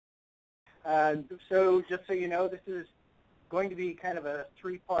So just so you know, this is going to be kind of a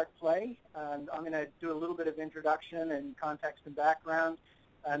three-part play. I'm going to do a little bit of introduction and context and background,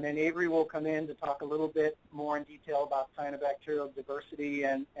 and then Avery will come in to talk a little bit more in detail about cyanobacterial diversity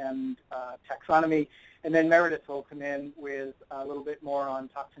and taxonomy, and then Meredith will come in with a little bit more on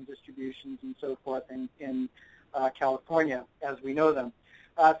toxin distributions and so forth in California as we know them.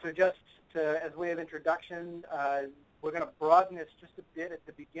 So just as a way of introduction, we're going to broaden this just a bit at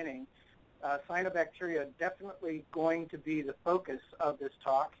the beginning. Cyanobacteria definitely going to be the focus of this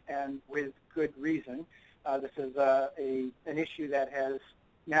talk, and with good reason. This is an issue that has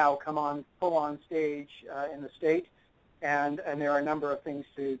now come on full-on stage in the state, and there are a number of things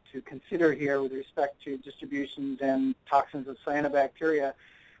to consider here with respect to distributions and toxins of cyanobacteria.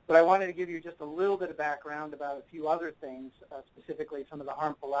 But I wanted to give you just a little bit of background about a few other things, specifically some of the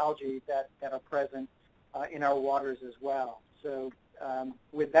harmful algae that are present in our waters as well. So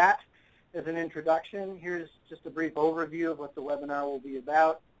with that, as an introduction, here's just a brief overview of what the webinar will be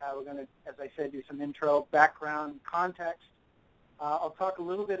about. We're going to, as I said, do some intro, background, context. I'll talk a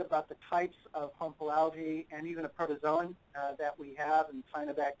little bit about the types of harmful algae and even a protozoan that we have in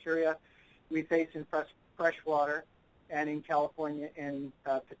cyanobacteria we face in freshwater and in California in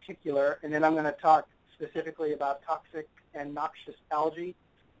particular. And then I'm going to talk specifically about toxic and noxious algae.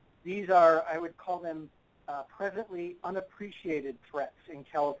 These are, I would call them, presently unappreciated threats in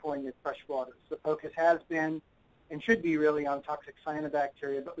California freshwaters. The focus has been and should be really on toxic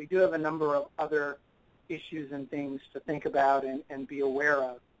cyanobacteria, but we do have a number of other issues and things to think about and be aware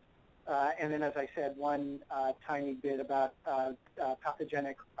of. And then, as I said, one tiny bit about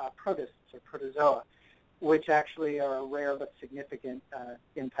pathogenic protists or protozoa, which actually are a rare but significant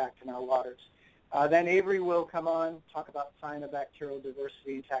impact in our waters. Then Avery will come on, talk about cyanobacterial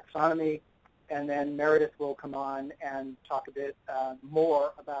diversity and taxonomy, and then Meredith will come on and talk a bit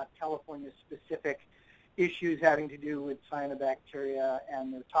more about California-specific issues having to do with cyanobacteria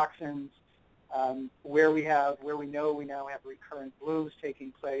and their toxins, where we know we now have recurrent blooms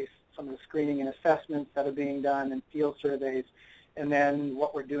taking place, some of the screening and assessments that are being done and field surveys, and then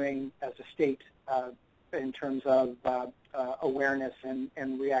what we're doing as a state in terms of awareness and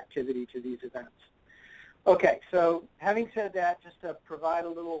reactivity to these events. Okay, so having said that, just to provide a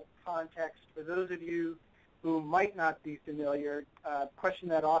little context for those of you who might not be familiar, a question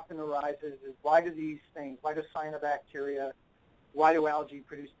that often arises is why do these things, why do cyanobacteria, why do algae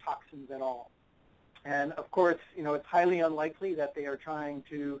produce toxins at all? And of course, you know, it's highly unlikely that they are trying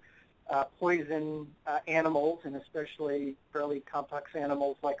to poison animals, and especially fairly complex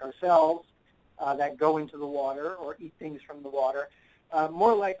animals like ourselves that go into the water or eat things from the water.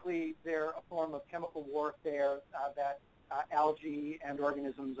 More likely, they're a form of chemical warfare that algae and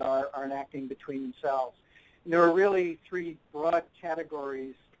organisms are enacting between themselves. And there are really three broad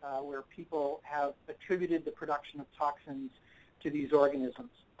categories where people have attributed the production of toxins to these organisms.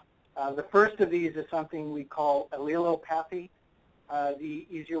 The first of these is something we call allelopathy. The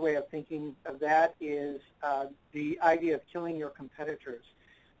easier way of thinking of that is the idea of killing your competitors.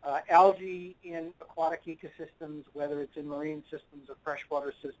 Algae in aquatic ecosystems, whether it's in marine systems or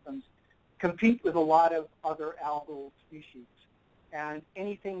freshwater systems, compete with a lot of other algal species. And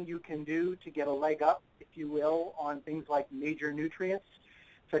anything you can do to get a leg up, if you will, on things like major nutrients,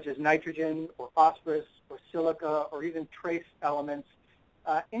 such as nitrogen or phosphorus or silica or even trace elements,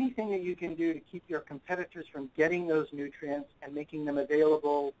 anything that you can do to keep your competitors from getting those nutrients and making them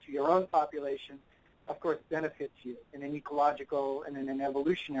available to your own population, of course, benefits you in an ecological and in an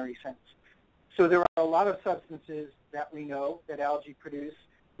evolutionary sense. So there are a lot of substances that we know that algae produce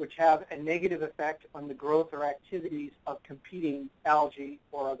which have a negative effect on the growth or activities of competing algae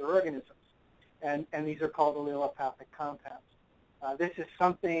or other organisms. And these are called allelopathic compounds. This is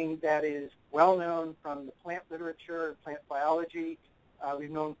something that is well known from the plant literature and plant biology.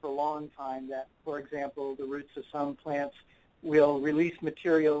 We've known for a long time that, for example, the roots of some plants will release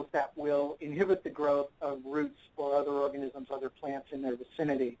materials that will inhibit the growth of roots or other organisms, other plants in their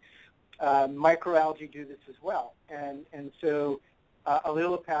vicinity. Microalgae do this as well. And so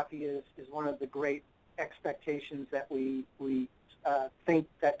allelopathy is one of the great expectations that we think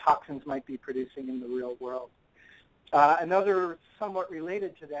that toxins might be producing in the real world. Another somewhat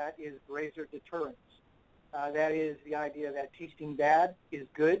related to that is razor deterrence. That is the idea that tasting bad is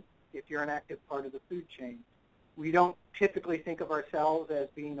good if you're an active part of the food chain. We don't typically think of ourselves as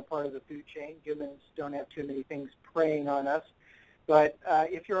being a part of the food chain. Humans don't have too many things preying on us. But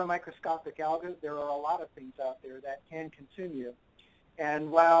if you're a microscopic alga, there are a lot of things out there that can consume you.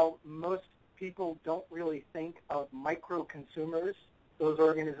 And while most people don't really think of micro-consumers, those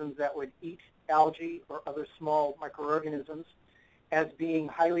organisms that would eat algae or other small microorganisms, as being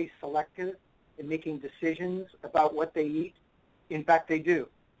highly selective in making decisions about what they eat. In fact, they do.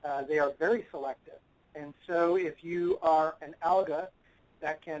 They are very selective. And so if you are an alga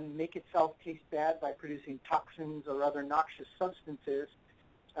that can make itself taste bad by producing toxins or other noxious substances,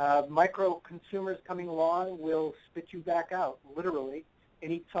 micro-consumers coming along will spit you back out, literally,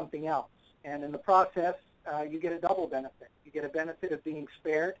 and eat something else. And in the process, you get a double benefit. You get a benefit of being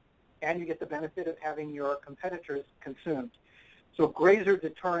spared, and you get the benefit of having your competitors consumed. So grazer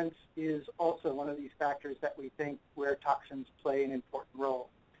deterrence is also one of these factors that we think where toxins play an important role.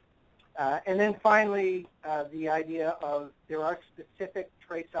 And then finally, the idea of there are specific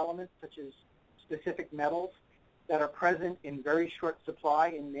trace elements, such as specific metals, that are present in very short supply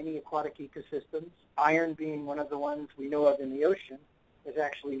in many aquatic ecosystems. Iron being one of the ones we know of in the ocean is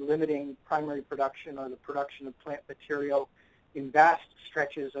actually limiting primary production or the production of plant material in vast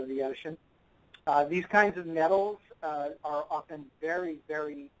stretches of the ocean. These kinds of metals are often very,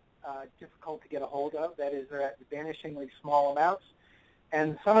 very difficult to get a hold of. That is, they're at vanishingly small amounts.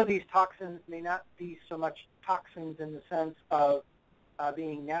 And some of these toxins may not be so much toxins in the sense of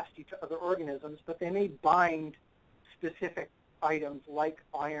being nasty to other organisms, but they may bind specific items like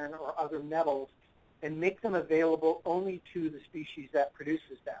iron or other metals and make them available only to the species that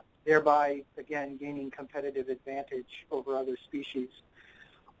produces them, thereby, again, gaining competitive advantage over other species.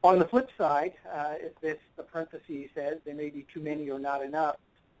 On the flip side, if this, the parenthesis says there may be too many or not enough,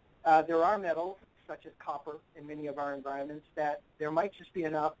 there are metals, such as copper in many of our environments, that there might just be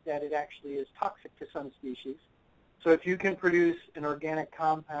enough that it actually is toxic to some species. So if you can produce an organic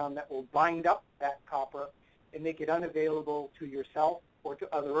compound that will bind up that copper and make it unavailable to yourself or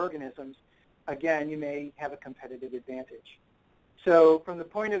to other organisms, again, you may have a competitive advantage. So from the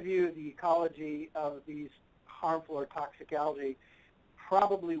point of view of the ecology of these harmful or toxic algae,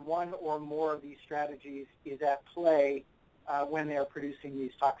 probably one or more of these strategies is at play when they're producing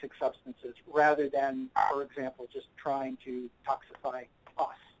these toxic substances, rather than, for example, just trying to toxify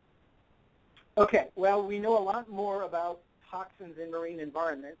us. Okay, well, we know a lot more about toxins in marine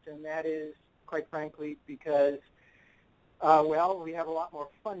environments, and that is, quite frankly, because, well, we have a lot more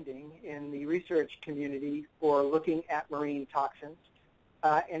funding in the research community for looking at marine toxins.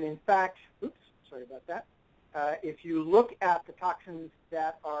 And in fact, oops, sorry about that. If you look at the toxins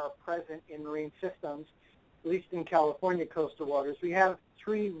that are present in marine systems, at least in California coastal waters, we have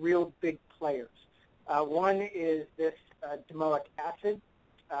three real big players. One is this domoic acid,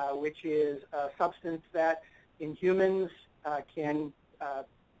 which is a substance that in humans can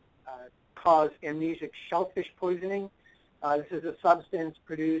cause amnesic shellfish poisoning. This is a substance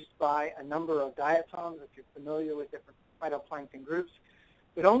produced by a number of diatoms, if you're familiar with different phytoplankton groups,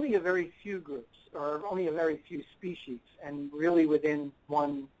 but only a very few groups, or only a very few species, and really within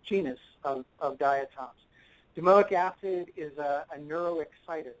one genus of diatoms. Domoic acid is a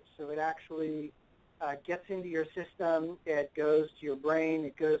neuroexciter, so it actually gets into your system, it goes to your brain,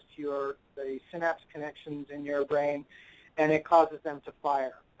 it goes to the synapse connections in your brain, and it causes them to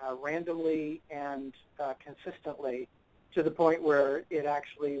fire randomly and consistently to the point where it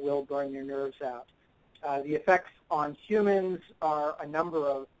actually will burn your nerves out. The effects on humans are a number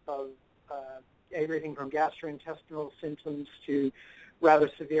of everything from gastrointestinal symptoms to rather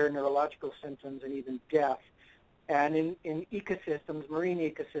severe neurological symptoms and even death. And in ecosystems, marine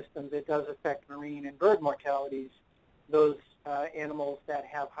ecosystems, it does affect marine and bird mortalities. Those animals that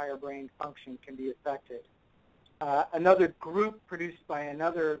have higher brain function can be affected. Another group produced by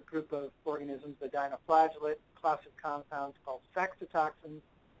another group of organisms, the dinoflagellate class of compounds called saxitoxins,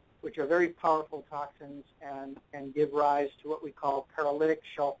 which are very powerful toxins and give rise to what we call paralytic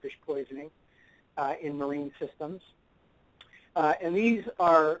shellfish poisoning in marine systems. And these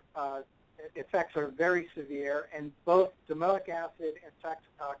are effects are very severe, and both domoic acid and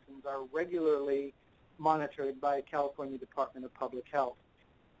saxitoxins are regularly monitored by the California Department of Public Health.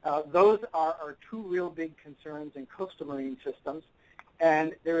 Those are our two real big concerns in coastal marine systems,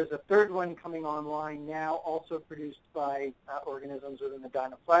 and there is a third one coming online now, also produced by organisms within the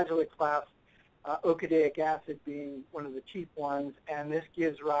dinoflagellate class, okadaic acid being one of the chief ones, and this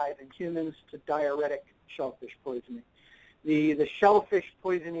gives rise in humans to diuretic shellfish poisoning. The shellfish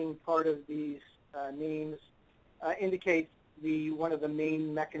poisoning part of these names indicates one of the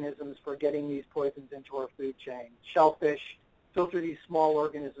main mechanisms for getting these poisons into our food chain. Shellfish filter these small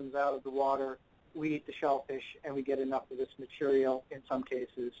organisms out of the water. We eat the shellfish, and we get enough of this material, in some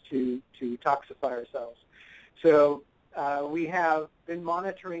cases, to toxify ourselves. So we have been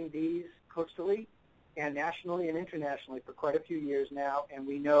monitoring these coastally and nationally and internationally for quite a few years now, and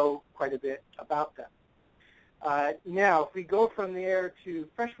we know quite a bit about them. Now, if we go from there to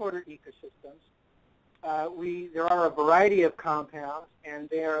freshwater ecosystems, there are a variety of compounds, and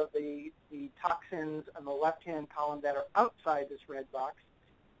they are the toxins on the left-hand column that are outside this red box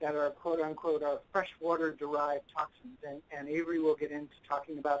that are, quote-unquote, our freshwater-derived toxins. And Avery will get into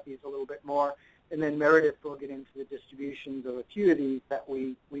talking about these a little bit more, and then Meredith will get into the distributions of a few of these that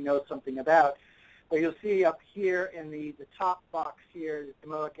we know something about. But you'll see up here in the top box here, the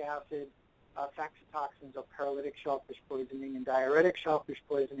domoic acid, saxitoxins, or paralytic shellfish poisoning, and diuretic shellfish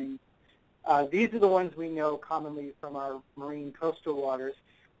poisoning. These are the ones we know commonly from our marine coastal waters.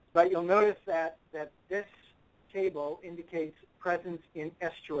 But you'll notice that this table indicates presence in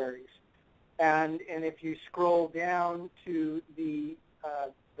estuaries. And if you scroll down to the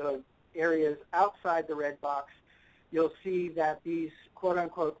areas outside the red box, you'll see that these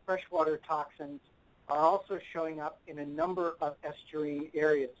quote-unquote freshwater toxins are also showing up in a number of estuarine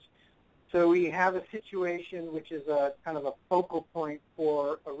areas. So we have a situation which is a kind of a focal point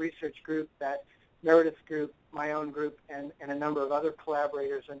for a research group that Meredith's group, my own group, and a number of other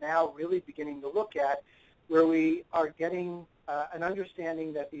collaborators are now really beginning to look at, where we are getting an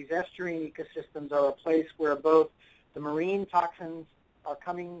understanding that these estuarine ecosystems are a place where both the marine toxins are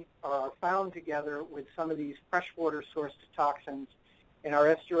found together with some of these freshwater sourced toxins, and our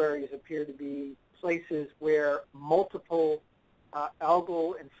estuaries appear to be places where multiple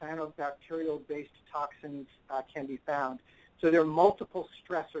algal and cyanobacterial-based toxins can be found. So there are multiple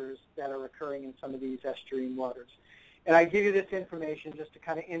stressors that are occurring in some of these estuarine waters. And I give you this information just to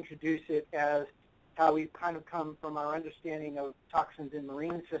kind of introduce it as how we've kind of come from our understanding of toxins in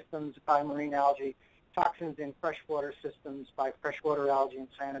marine systems by marine algae, toxins in freshwater systems by freshwater algae and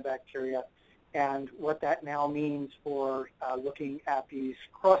cyanobacteria, and what that now means for looking at these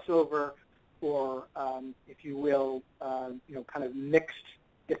crossover or, if you will, kind of mixed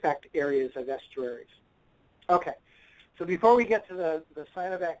effect areas of estuaries. Okay, so before we get to the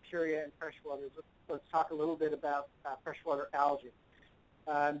cyanobacteria and freshwaters, let's talk a little bit about freshwater algae.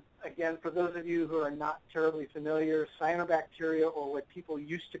 Again, for those of you who are not terribly familiar, cyanobacteria, or what people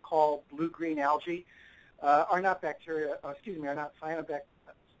used to call blue-green algae, are not bacteria, are not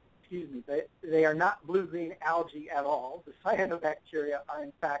cyanobacteria, they are not blue-green algae at all. The cyanobacteria are,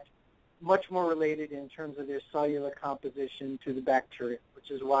 in fact, much more related in terms of their cellular composition to the bacteria, which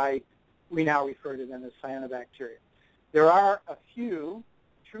is why we now refer to them as cyanobacteria. There are a few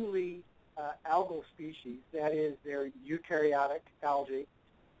truly algal species, that is, they're eukaryotic algae,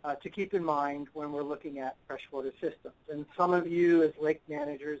 to keep in mind when we're looking at freshwater systems. And some of you as lake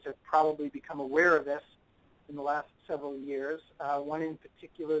managers have probably become aware of this in the last several years. One in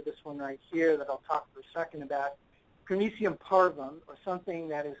particular, this one right here that I'll talk for a second about, Promecium parvum, or something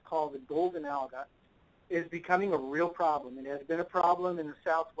that is called the golden alga, is becoming a real problem. It has been a problem in the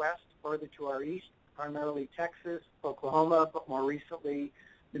southwest, further to our east, primarily Texas, Oklahoma, but more recently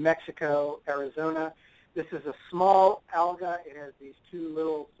New Mexico, Arizona. This is a small alga. It has these two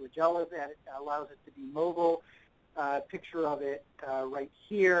little flagella that allows it to be mobile. Picture of it right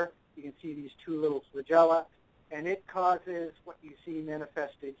here. You can see these two little flagella. And it causes what you see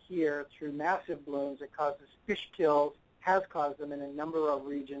manifested here through massive blooms. It causes fish kills, has caused them in a number of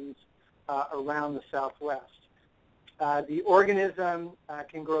regions around the southwest. The organism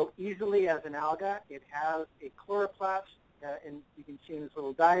can grow easily as an alga. It has a chloroplast, and you can see in this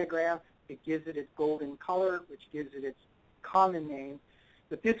little diagram, it gives it its golden color, which gives it its common name.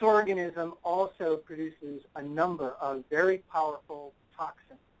 But this organism also produces a number of very powerful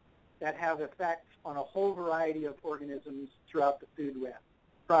toxins that have effects on a whole variety of organisms throughout the food web,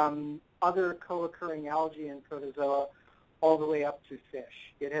 from other co-occurring algae and protozoa all the way up to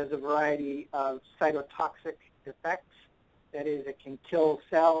fish. It has a variety of cytotoxic effects. That is, it can kill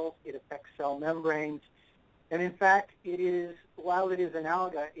cells, it affects cell membranes, and in fact, it is, while it is an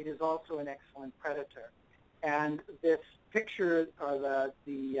alga, it is also an excellent predator. And this picture, or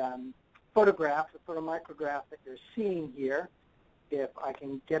the photograph, the photomicrograph that you're seeing here, if I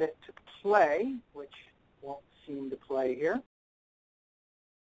can get it to play, which won't seem to play here.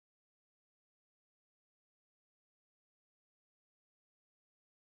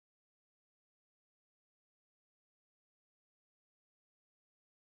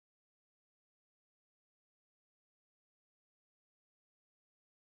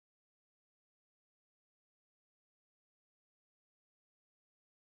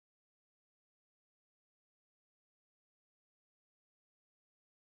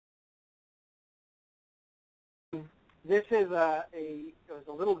 This is it was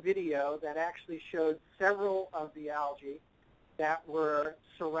a little video that actually showed several of the algae that were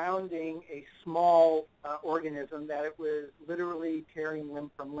surrounding a small organism that it was literally tearing limb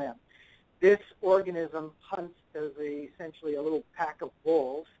from limb. This organism hunts as essentially a little pack of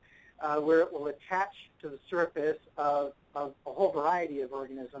wolves. where it will attach to the surface of a whole variety of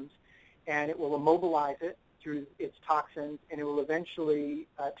organisms, and it will immobilize it through its toxins, and it will eventually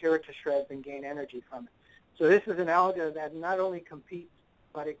tear it to shreds and gain energy from it. So this is an alga that not only competes,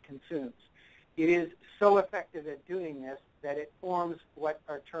 but it consumes. It is so effective at doing this that it forms what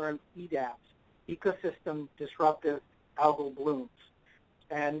are termed EDAPs, ecosystem disruptive algal blooms.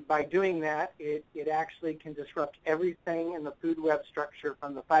 And by doing that, it actually can disrupt everything in the food web structure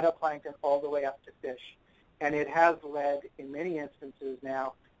from the phytoplankton all the way up to fish. And it has led, in many instances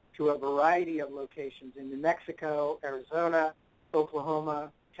now, to a variety of locations in New Mexico, Arizona,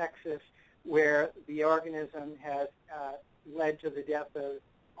 Oklahoma, Texas, where the organism has led to the death of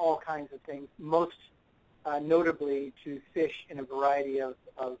all kinds of things, most notably to fish in a variety of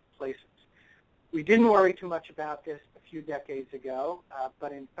places. We didn't worry too much about this a few decades ago,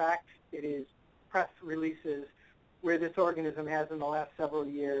 but in fact it is press releases where this organism has in the last several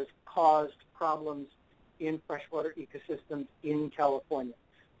years caused problems in freshwater ecosystems in California.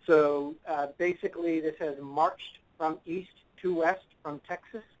 So basically this has marched from east to west from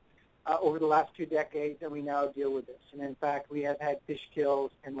Texas over the last 2 decades, and we now deal with this. And in fact, we have had fish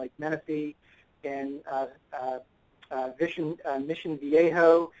kills in Lake Menifee, in Mission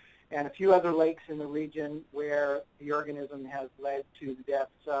Viejo, and a few other lakes in the region where the organism has led to the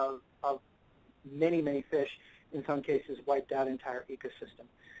deaths of many, many fish, in some cases wiped out entire ecosystem.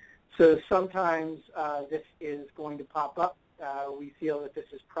 So sometimes this is going to pop up. We feel that this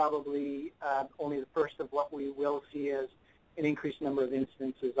is probably only the first of what we will see as an increased number of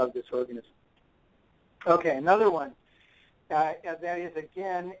instances of this organism. Okay, another one. That is,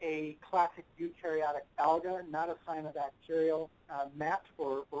 again, a classic eukaryotic alga, not a cyanobacterial mat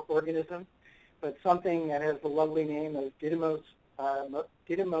or organism, but something that has the lovely name of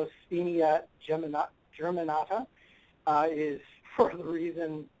Didymosphenia germinata. Is, for the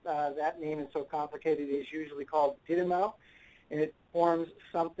reason that name is so complicated, it is usually called didymo, and it forms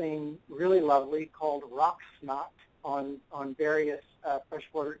something really lovely called rock snot on various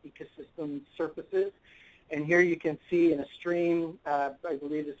freshwater ecosystem surfaces. And here you can see in a stream, I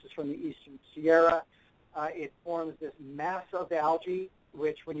believe this is from the Eastern Sierra, it forms this mass of algae,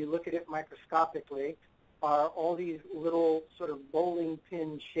 which when you look at it microscopically, are all these little sort of bowling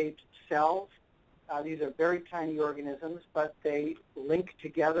pin shaped cells. These are very tiny organisms, but they link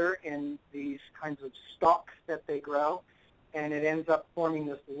together in these kinds of stalks that they grow, and it ends up forming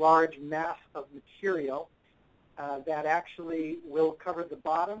this large mass of material that actually will cover the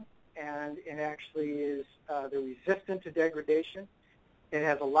bottom, and it actually is they're resistant to degradation. It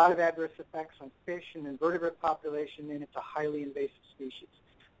has a lot of adverse effects on fish and invertebrate population, and it's a highly invasive species.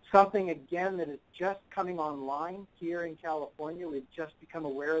 Something, again, that is just coming online here in California. We've just become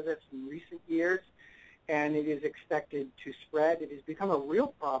aware of this in recent years, and it is expected to spread. It has become a real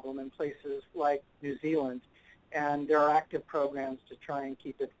problem in places like New Zealand, and there are active programs to try and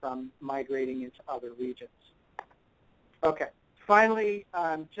keep it from migrating into other regions. Okay. Finally,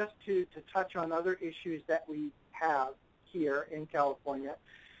 just to touch on other issues that we have here in California,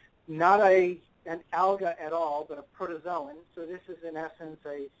 not an alga at all, but a protozoan. So this is in essence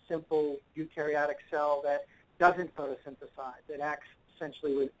a simple eukaryotic cell that doesn't photosynthesize. It acts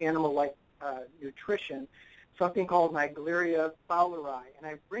essentially with animal-like nutrition, something called Naegleria fowleri. And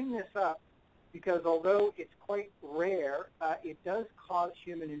I bring this up because although it's quite rare, it does cause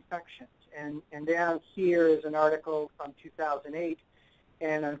human infections. And down here is an article from 2008,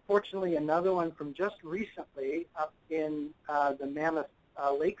 and unfortunately another one from just recently up in the Mammoth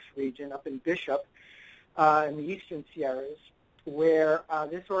Lakes region, up in Bishop, in the Eastern Sierras, where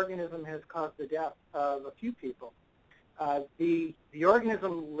this organism has caused the death of a few people. The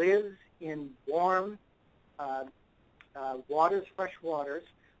organism lives in warm waters, fresh waters.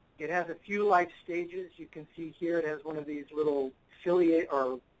 It has a few life stages. You can see here it has one of these little ciliate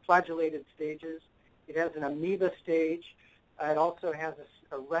or flagellated stages. It has an amoeba stage. It also has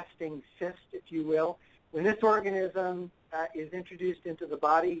a resting cyst, if you will. When this organism is introduced into the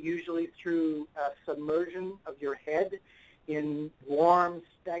body, usually through submersion of your head in warm,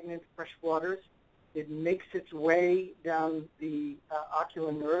 stagnant fresh waters, it makes its way down the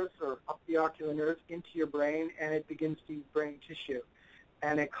ocular nerves or up the ocular nerves into your brain, and it begins to eat brain tissue.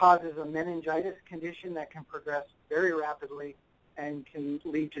 And it causes a meningitis condition that can progress very rapidly and can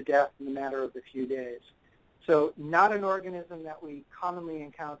lead to death in a matter of a few days. So not an organism that we commonly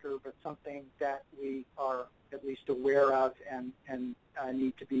encounter, but something that we are at least aware of and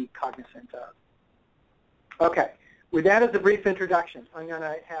need to be cognizant of. Okay, with that as a brief introduction, I'm going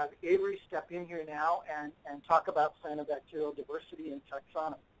to have Avery step in here now and talk about cyanobacterial diversity and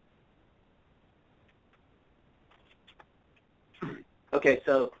taxonomy. Okay,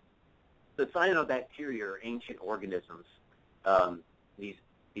 so The cyanobacteria are ancient organisms.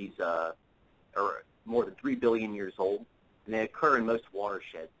 These are more than 3 billion years old, and they occur in most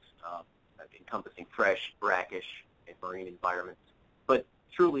watersheds, encompassing fresh, brackish, and marine environments, but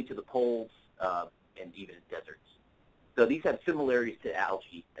truly to the poles and even in deserts. So these have similarities to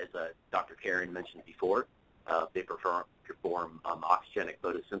algae, as Dr. Karen mentioned before. They perform oxygenic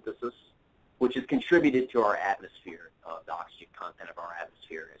photosynthesis, which has contributed to our atmosphere, the oxygen content of our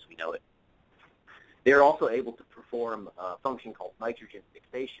atmosphere as we know it. They're also able to perform a function called nitrogen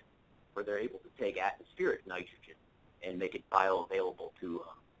fixation, where they're able to take atmospheric nitrogen and make it bioavailable to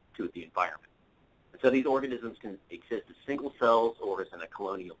the environment. And so these organisms can exist as single cells or as in a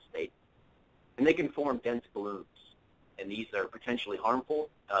colonial state. And they can form dense balloons. And these are potentially harmful,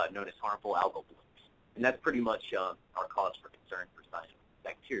 known as harmful algal balloons. And that's pretty much our cause for concern for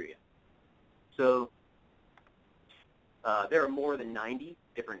cyanobacteria. So there are more than 90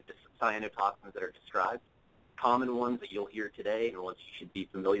 different cyanotoxins that are described. Common ones that you'll hear today and ones you should be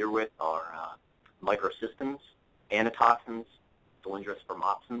familiar with are Microcystins, anatoxins,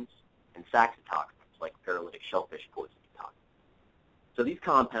 cylindrospermopsins, and saxitoxins, like paralytic shellfish poisoning toxins. So these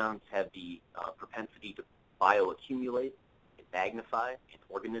compounds have the propensity to bioaccumulate and magnify in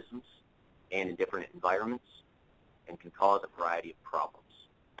organisms and in different environments, and can cause a variety of problems.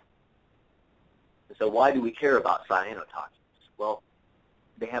 And so why do we care about cyanotoxins? Well,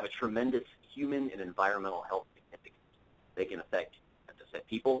 they have a tremendous human and environmental health significance. They can affect, as I said,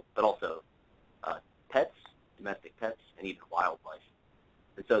 people, but also pets, domestic pets, and even wildlife.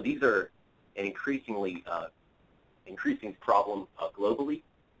 And so these are an increasing problem globally.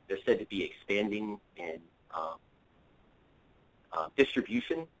 They're said to be expanding in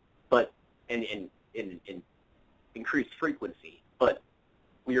distribution, but in increased frequency. But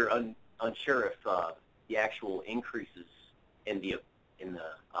we are unsure if the actual increases in the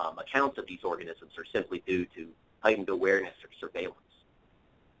accounts of these organisms are simply due to heightened awareness or surveillance.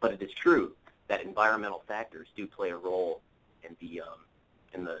 But it is true that environmental factors do play a role in the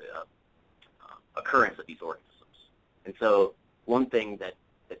occurrence of these organisms. And so one thing that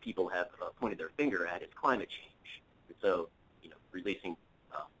people have pointed their finger at is climate change. And so, releasing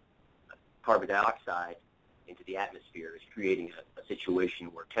carbon dioxide into the atmosphere is creating a situation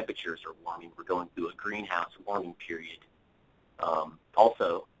where temperatures are warming. We're going through a greenhouse warming period.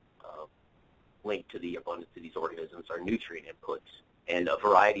 Also, linked to the abundance of these organisms are nutrient inputs, and a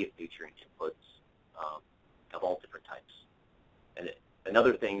variety of nutrient inputs of all different types. And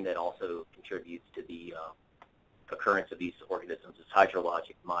another thing that also contributes to the occurrence of these organisms is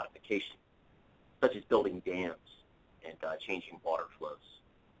hydrologic modification, such as building dams and changing water flows.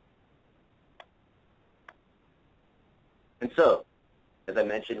 And so, as I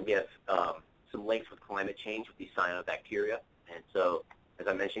mentioned, we have some links with climate change with these cyanobacteria. And so, as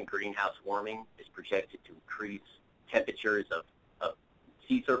I mentioned, greenhouse warming is projected to increase temperatures of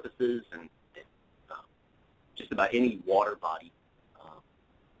sea surfaces and just about any water body,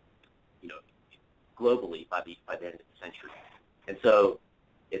 globally by the end of the century. And so,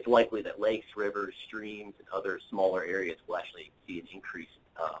 it's likely that lakes, rivers, streams, and other smaller areas will actually see an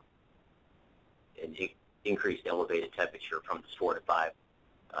increased elevated temperature from this 4 to 5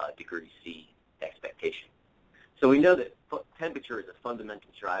 degrees C expectation. So we know that temperature is a fundamental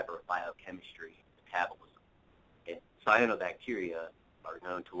driver of biochemistry and metabolism. And cyanobacteria are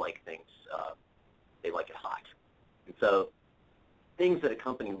known to like things, they like it hot. And so things that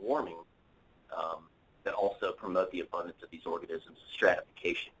accompany warming that also promote the abundance of these organisms is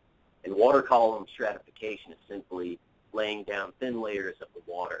stratification. And water column stratification is simply laying down thin layers of the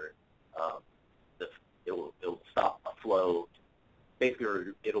water. It will stop a flow.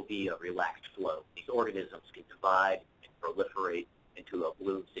 Basically, it'll be a relaxed flow. These organisms can divide and proliferate into a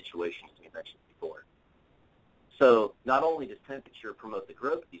bloom situation, as we mentioned before. So not only does temperature promote the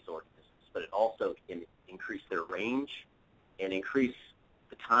growth of these organisms, but it also can increase their range and increase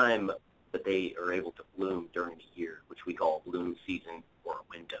the time that they are able to bloom during the year, which we call bloom season or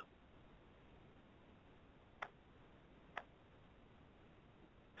a window.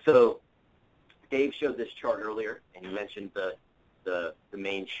 So Dave showed this chart earlier, and he mentioned the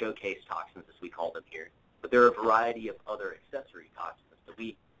main showcase toxins, as we call them here. But there are a variety of other accessory toxins that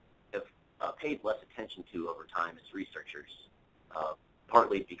we have paid less attention to over time as researchers,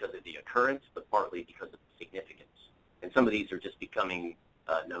 partly because of the occurrence, but partly because of the significance. And some of these are just becoming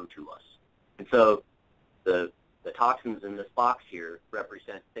known to us. And so the toxins in this box here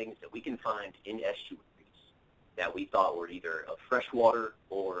represent things that we can find in estuaries that we thought were either of freshwater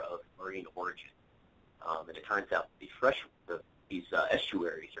or of marine origin. And it turns out these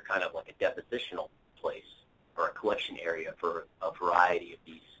estuaries are kind of like a depositional place or a collection area for a variety of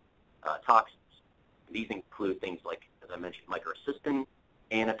these toxins. These include things like, as I mentioned, microcystin,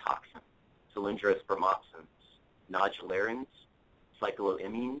 anatoxin, cylindrospermopsins, nodularins,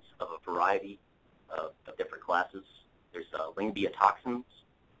 cycloamines of a variety of different classes. There's toxins,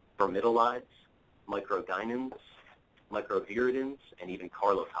 bromidolides, microgynins, microviridins, and even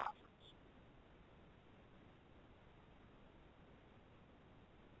carlotoxins.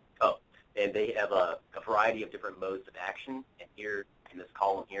 Oh, and they have a variety of different modes of action, and here in this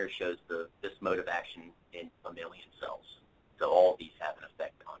column here shows this mode of action in mammalian cells. So all of these have an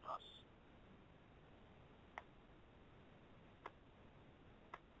effect on us.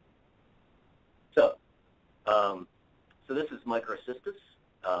 So this is Microcystis,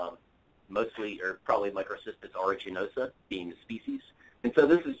 mostly, or probably Microcystis aeruginosa being the species. And so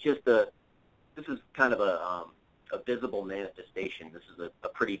this is kind of a visible manifestation. This is a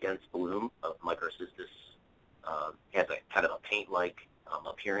pretty dense bloom of Microcystis. Has a kind of a paint-like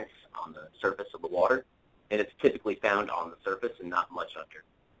appearance on the surface of the water, and it's typically found on the surface and not much under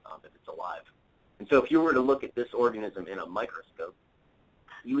if it's alive. And so if you were to look at this organism in a microscope,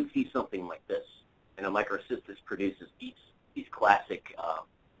 you would see something like this. And a Microcystis produces these classic,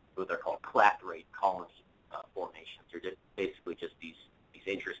 what they're called clathrate colony formations. They're basically just these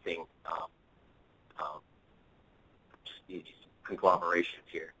interesting these conglomerations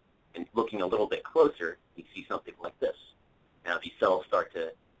here. And looking a little bit closer, you see something like this. Now these cells start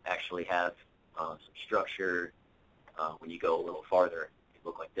to actually have some structure. When you go a little farther, they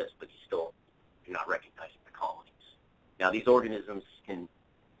look like this, but you're not recognizing the colonies. Now these organisms can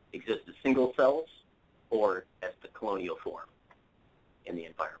exist as single cells or as the colonial form in the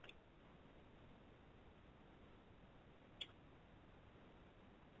environment.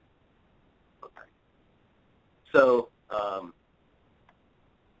 Okay. So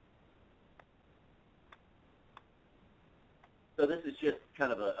this is just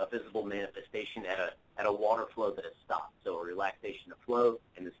kind of a visible manifestation at a water flow that has stopped. So a relaxation of flow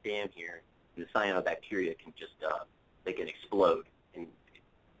in this dam here, and the cyanobacteria can just they can explode in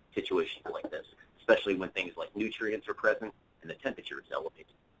situations like this, especially when things like nutrients are present and the temperature is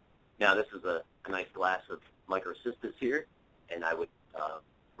elevated. Now this is a nice glass of Microcystis here, and I would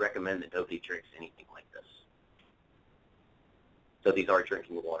recommend that nobody drinks anything like this. So these are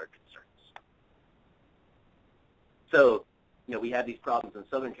drinking water concerns. So, we have these problems in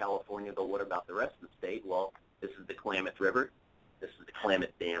Southern California, but what about the rest of the state? Well, this is the Klamath River, this is the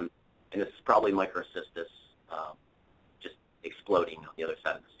Klamath Dam, and this is probably Microcystis just exploding on the other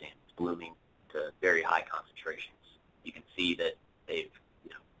side of the dam. It's blooming to very high concentrations. You can see that they've,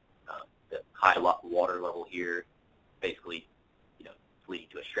 the high water level here, basically, leading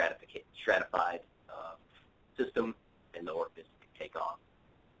to a stratified system, and the organisms can take off.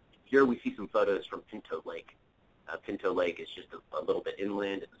 Here we see some photos from Pinto Lake. Pinto Lake is just a little bit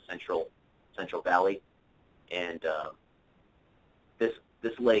inland in the Central Valley, and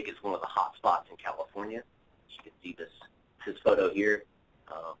this lake is one of the hot spots in California. As you can see this photo here.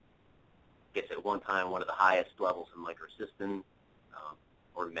 Gets at one time one of the highest levels in microcystin,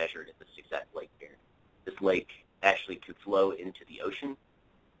 or measured at this exact lake here. This lake actually can flow into the ocean,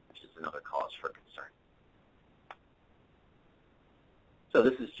 which is another cause for concern. So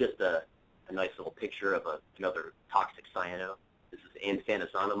this is just a nice little picture of another toxic cyano. This is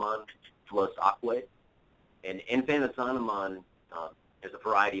Amphantoxynomon flos aquae. And Amphantoxynomon, there's a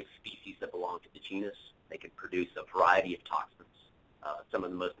variety of species that belong to the genus. They can produce a variety of toxins, some of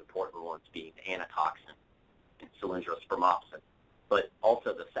the most important ones being the anatoxin and cylindrospermopsin, but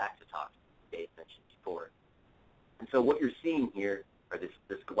also the saxitoxin Dave mentioned before. And so what you're seeing here are this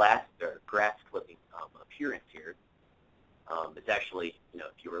grass clipping appearance here. It's actually, if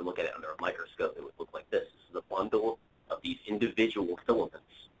you were to look at it under a microscope, it would look like this. This is a bundle of these individual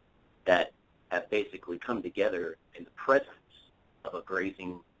filaments that have basically come together in the presence of a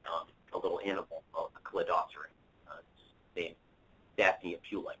grazing, a little animal, a cladoceran. It's named Daphnia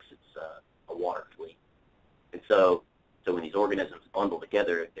pulex. It's a water flea. And so when these organisms bundle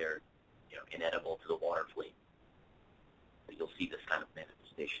together, they're inedible to the water flea. And you'll see this kind of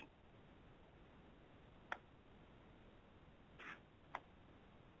manifestation.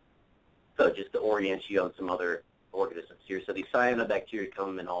 So just to orient you on some other organisms here. So these cyanobacteria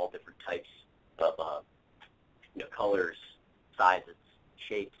come in all different types of colors, sizes,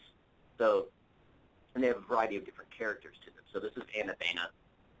 shapes. So, and they have a variety of different characters to them. So this is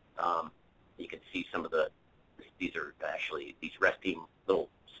Anabana. You can see some of these are actually these resting little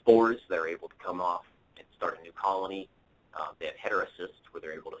spores that are able to come off and start a new colony. They have heterocysts where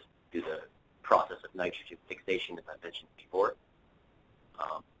they're able to do the process of nitrogen fixation, as I mentioned before.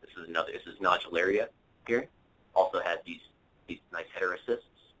 This is nodularia here. Also has these nice heterocysts.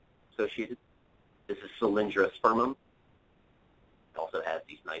 cylindrospermopsin. It also has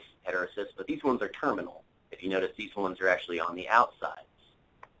these nice heterocysts, but these ones are terminal. If you notice, these ones are actually on the outsides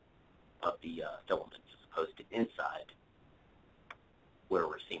of the filaments as opposed to inside, where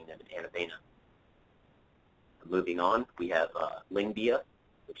we're seeing them in Anabana. Moving on, we have Lingbia,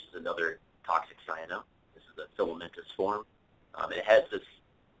 which is another toxic cyano. This is a filamentous form. It has this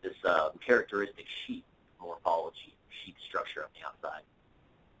characteristic sheath morphology, sheath structure on the outside,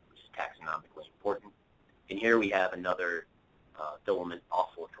 which is taxonomically important. And here we have another filament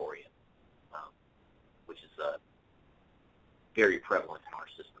oscillatoria, which is very prevalent in our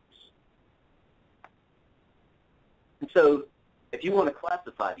systems. And so, if you want to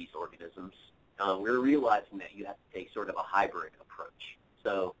classify these organisms, we're realizing that you have to take sort of a hybrid approach.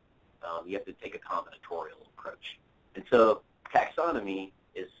 So you have to take a combinatorial approach. And so taxonomy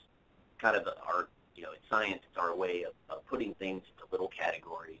is kind of our, in science, it's our way of putting things into little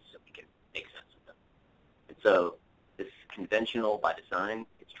categories so we can make sense of them. And so this is conventional by design,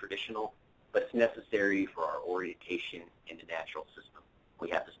 it's traditional, but it's necessary for our orientation in the natural system. We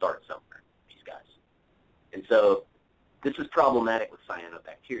have to start somewhere, these guys. And so this is problematic with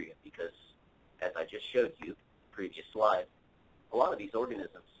cyanobacteria because, as I just showed you in the previous slide, a lot of these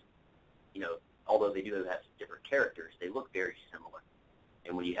organisms, although they do have some different characters, they look very similar.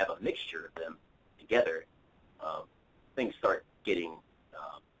 And when you have a mixture of them together, things start getting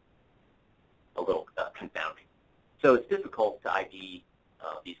a little confounding. So it's difficult to ID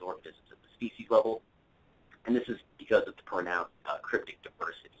these organisms at the species level, and this is because of the pronounced cryptic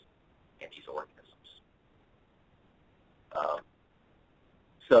diversity in these organisms.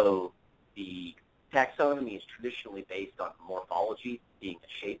 So the taxonomy is traditionally based on morphology, being a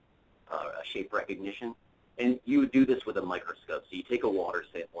shape recognition, and you would do this with a microscope. So you take a water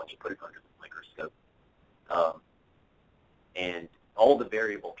sample and you put it under the microscope, and all the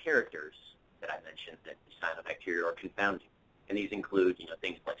variable characters that I mentioned that cyanobacteria are confounding, and these include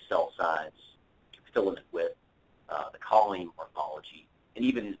things like cell size, filament width, the colony morphology, and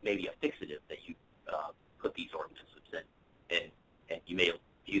even maybe a fixative that you put these organisms in, and you may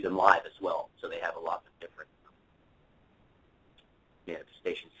view them live as well, so they have a lot of different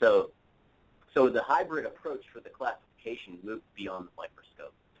manifestations. So the hybrid approach for the classification moved beyond the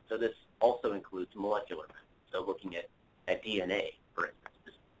microscope. So this also includes molecular methods. So looking at DNA, for instance,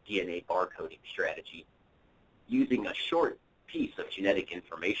 this DNA barcoding strategy, using a short piece of genetic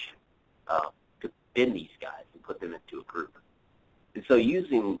information to bin these guys and put them into a group. And so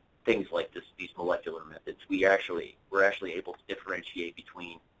using things like these molecular methods, we're actually able to differentiate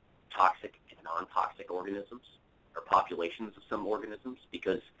between toxic and non-toxic organisms, or populations of some organisms,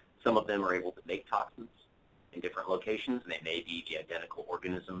 because some of them are able to make toxins in different locations, and they may be the identical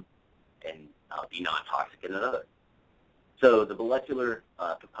organism and be non-toxic in another. So the molecular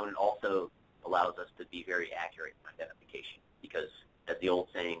component also allows us to be very accurate in identification, because as the old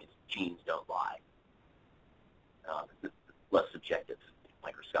saying is, genes don't lie. Less subjective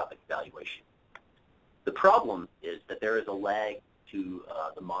microscopic evaluation. The problem is that there is a lag to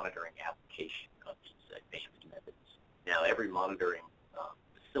the monitoring application of these advanced methods. Now, every monitoring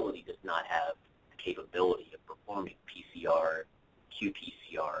facility does not have the capability of performing PCR,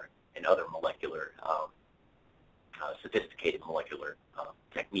 qPCR, and other molecular, sophisticated molecular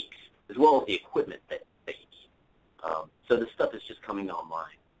techniques, as well as the equipment that you need. So this stuff is just coming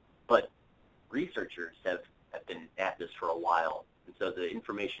online. But researchers have been at this for a while, and so the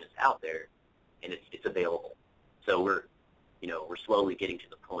information is out there, and it's available. So we're slowly getting to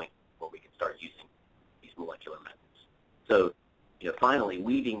the point where we can start using these molecular methods. So, finally,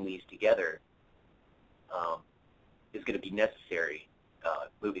 weaving these together is going to be necessary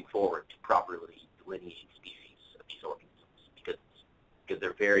moving forward to properly delineate species of these organisms, because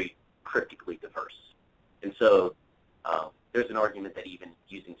they're very cryptically diverse. And so there's an argument that even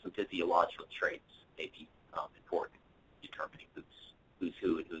using some physiological traits may be important in determining who's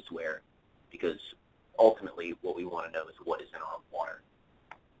who and who's where, because ultimately what we want to know is what is in our water.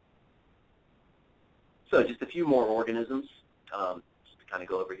 So just a few more organisms, just to kind of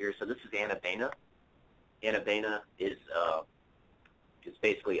go over here. So this is Anabana. Anabana is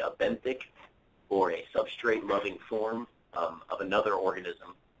basically a benthic, or a substrate-loving form of another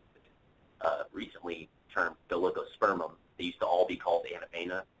organism, recently termed Dolichospermum. They used to all be called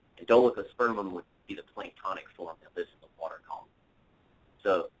Anabana, and Dolichospermum would be the planktonic form that lives in the water column.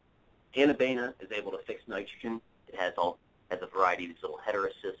 So Anabana is able to fix nitrogen. It has a variety of these little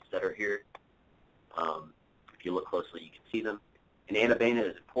heterocysts that are here. If you look closely, you can see them. And Anabana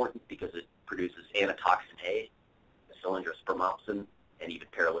is important because it produces anatoxin-a, cylindrospermopsin, and even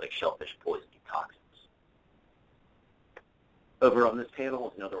paralytic shellfish poisoning toxins. Over on this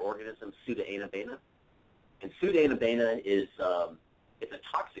panel is another organism, Pseudoanabana. And Pseudanobana is it's a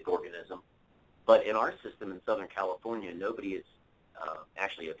toxic organism, but in our system in Southern California, nobody has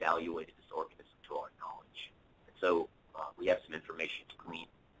actually evaluated this organism to our knowledge. And so we have some information to glean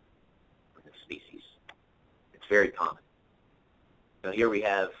from this species. It's very common. Now here we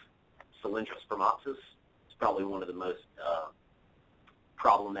have cylindrospermopsin. It's probably one of the most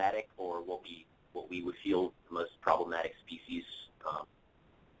problematic, or what we would feel the most problematic species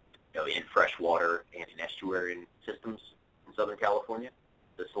in freshwater and in estuary systems in Southern California.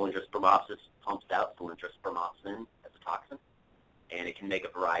 The cylindrospermopsin pumps out cylindrospermopsin as a toxin, and it can make a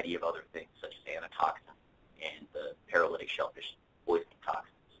variety of other things, such as anatoxin and the paralytic shellfish poisoning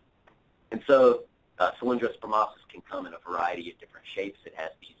toxins. And so cylindrospermopsin can come in a variety of different shapes. It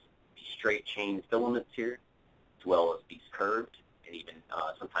has these straight chain filaments here, as well as these curved and even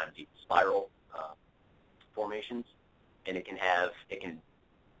sometimes even spiral formations. And it can have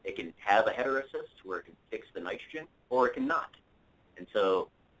a heterocyst where it can fix the nitrogen, or it can not. And so,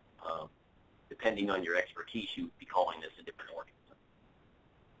 depending on your expertise, you would be calling this a different organism.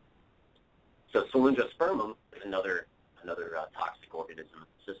 So cylindrospermum is another toxic organism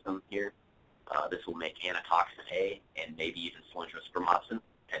system here. This will make anatoxin-a and maybe even cylindrospermopsin,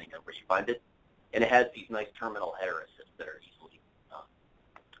 depending on where you find it. And it has these nice terminal heterocysts that are easily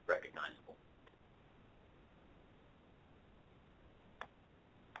recognizable.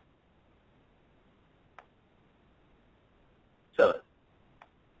 So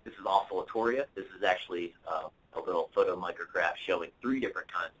this is oscillatoria. This is actually a little photomicrograph showing 3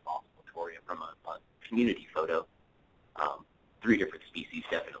 different kinds of oscillatoria from a community photo. 3 different species,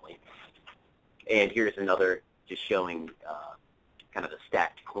 definitely. And here's another just showing kind of the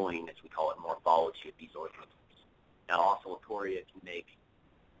stacked coin, as we call it, morphology of these organisms. Now, oscillatoria can make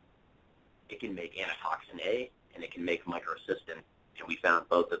anatoxin-a, and it can make microcystin, and we found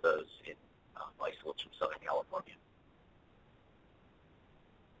both of those in isolates from Southern California.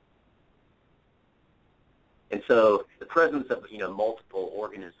 And so the presence of multiple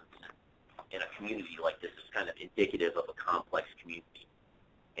organisms in a community like this is kind of indicative of a complex community.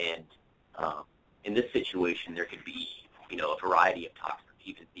 And in this situation, there could be a variety of toxins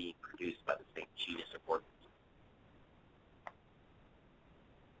even being produced by the same genus of organisms.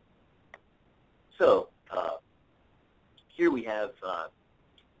 So here we have.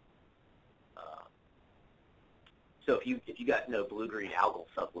 So if you got blue-green algal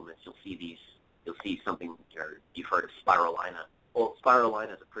supplements, you'll see these. You'll see something, or you've heard of spirulina. Well,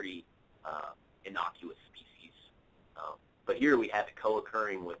 spirulina is a pretty innocuous species, but here we have it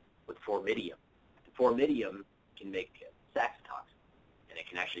co-occurring with formidium. And formidium can make saxitoxin, and it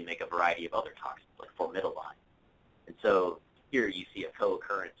can actually make a variety of other toxins like formidolide. And so here you see a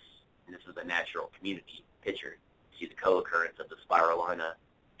co-occurrence, and this is a natural community picture. You see the co-occurrence of the spirulina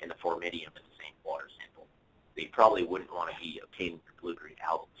and the formidium in the same water sample. So you probably wouldn't want to be obtaining your blue-green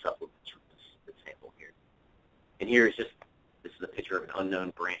algal supplements from this sample here. And here is this is a picture of an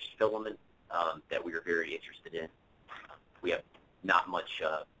unknown branched filament that we are very interested in. We have not much,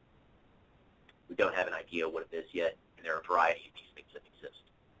 we don't have an idea what it is yet, and there are a variety of these things that exist.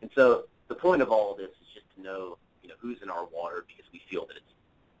 And so the point of all of this is just to know, who's in our water, because we feel that it's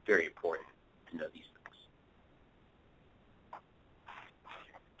very important to know these things.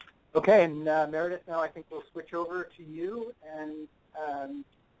 Okay, and Meredith, now I think we'll switch over to you, and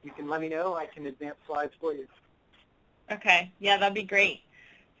you can let me know. I can advance slides for you. Okay, yeah, that'd be great.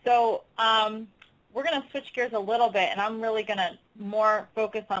 So we're going to switch gears a little bit, and I'm really going to more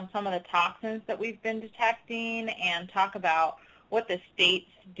focus on some of the toxins that we've been detecting and talk about what the state's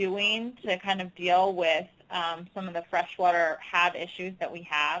doing to kind of deal with some of the freshwater HAB issues that we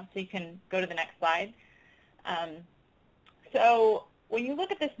have. So you can go to the next slide. So when you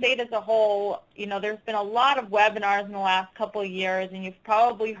look at the state as a whole, there's been a lot of webinars in the last couple of years, and you've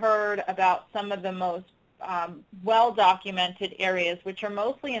probably heard about some of the most well-documented areas, which are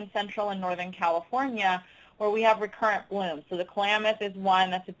mostly in Central and Northern California, where we have recurrent blooms. So the Klamath is one,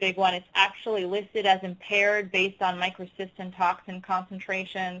 that's a big one. It's actually listed as impaired based on microcystin toxin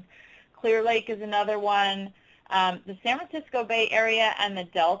concentrations. Clear Lake is another one. The San Francisco Bay Area and the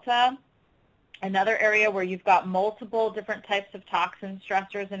Delta, another area where you've got multiple different types of toxin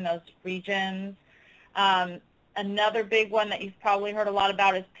stressors in those regions. Another big one that you've probably heard a lot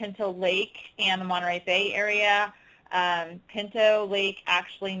about is Pinto Lake and the Monterey Bay area. Pinto Lake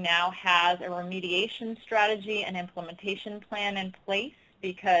actually now has a remediation strategy and implementation plan in place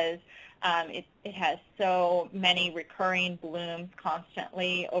because it has so many recurring blooms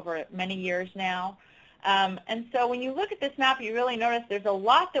constantly over many years now. And so when you look at this map, you really notice there's a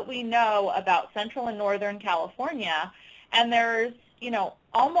lot that we know about Central and Northern California, and there's,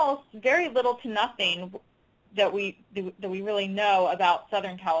 almost very little to nothing that we really know about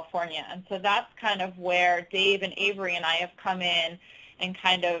Southern California. And so that's kind of where Dave and Avery and I have come in and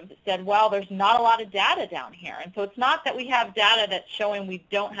kind of said, well, there's not a lot of data down here. And so it's not that we have data that's showing we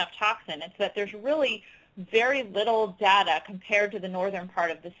don't have toxin. It's that there's really very little data compared to the northern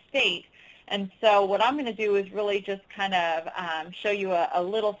part of the state. And so what I'm going to do is really just kind of show you a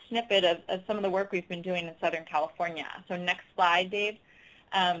little snippet of some of the work we've been doing in Southern California. So next slide, Dave.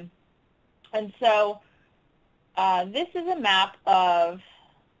 And so this is a map of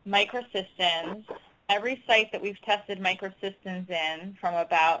microcystins, every site that we've tested microcystins in from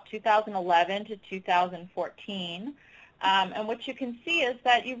about 2011 to 2014. And what you can see is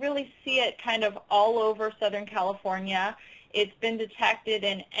that you really see it kind of all over Southern California. It's been detected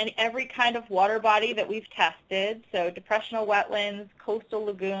in every kind of water body that we've tested, so depressional wetlands, coastal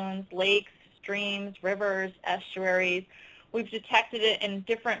lagoons, lakes, streams, rivers, estuaries. We've detected it in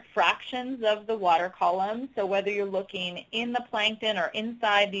different fractions of the water column, so whether you're looking in the plankton or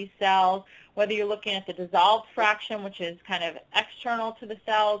inside these cells, whether you're looking at the dissolved fraction, which is kind of external to the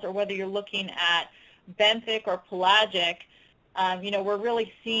cells, or whether you're looking at benthic or pelagic, we're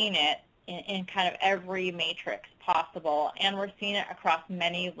really seeing it in kind of every matrix possible, and we're seeing it across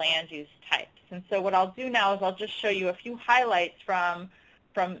many land use types. And so what I'll do now is I'll just show you a few highlights from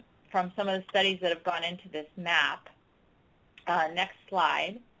some of the studies that have gone into this map. Next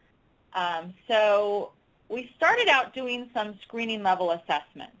slide. So we started out doing some screening level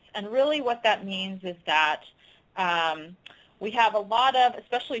assessments, and really what that means is that we have a lot of,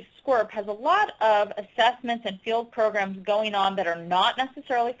 especially SCWRP has a lot of assessments and field programs going on that are not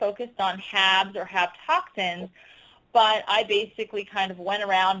necessarily focused on HABs or HAB toxins, but I basically kind of went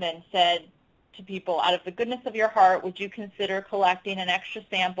around and said to people, out of the goodness of your heart, would you consider collecting an extra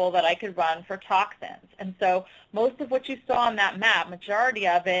sample that I could run for toxins? And so most of what you saw on that map, majority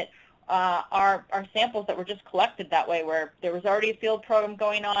of it, are samples that were just collected that way, where there was already a field program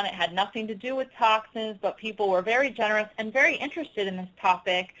going on. It had nothing to do with toxins, but people were very generous and very interested in this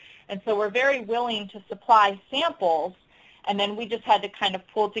topic, and so were very willing to supply samples, and then we just had to kind of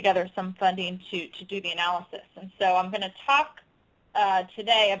pull together some funding to do the analysis. And so I'm going to talk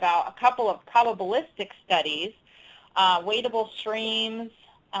today about a couple of probabilistic studies, wadeable streams,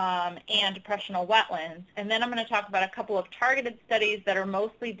 and depressional wetlands. And then I'm going to talk about a couple of targeted studies that are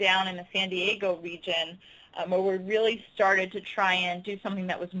mostly down in the San Diego region, where we really started to try and do something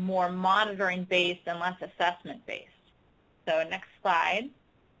that was more monitoring based and less assessment based. So next slide.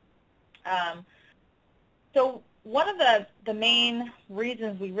 So one of the main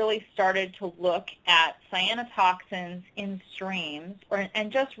reasons we really started to look at cyanotoxins in streams,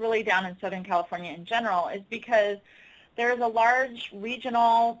 and just really down in Southern California in general, is because there is a large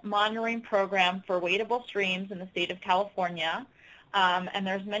regional monitoring program for wadeable streams in the state of California, and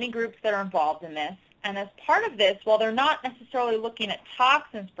there's many groups that are involved in this. And as part of this, while they're not necessarily looking at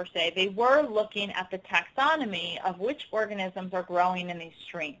toxins per se, they were looking at the taxonomy of which organisms are growing in these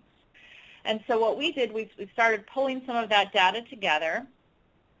streams. And so what we did, we started pulling some of that data together,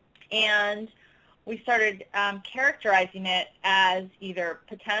 and we started characterizing it as either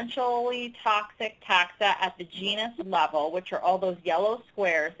potentially toxic taxa at the genus level, which are all those yellow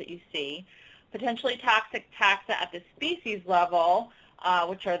squares that you see, potentially toxic taxa at the species level,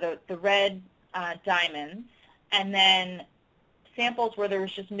 which are the red diamonds, and then samples where there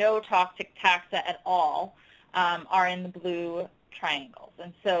was just no toxic taxa at all are in the blue triangles.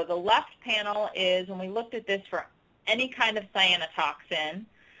 And so the left panel is when we looked at this for any kind of cyanotoxin,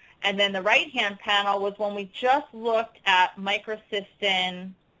 and then the right-hand panel was when we just looked at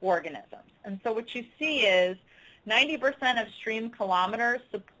microcystin organisms. And so what you see is 90% of stream kilometers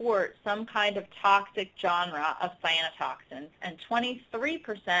support some kind of toxic genre of cyanotoxins, and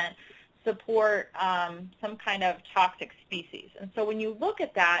 23% support some kind of toxic species. And so when you look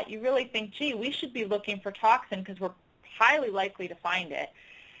at that, you really think, gee, we should be looking for toxin because we're highly likely to find it,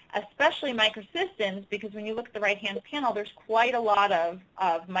 especially microcystins, because when you look at the right-hand panel, there's quite a lot of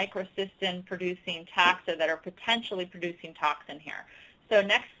microcystin-producing taxa that are potentially producing toxin here. So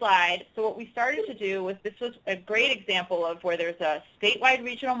next slide. So what we started to do was, this was a great example of where there's a statewide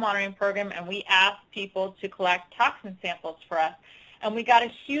regional monitoring program, and we asked people to collect toxin samples for us, and we got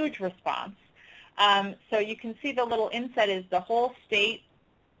a huge response. So you can see the little inset is the whole state,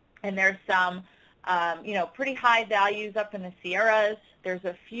 and there's some pretty high values up in the Sierras. There's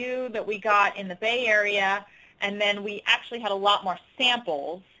a few that we got in the Bay Area, and then we actually had a lot more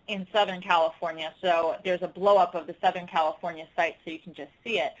samples in Southern California. So there's a blow-up of the Southern California site so you can just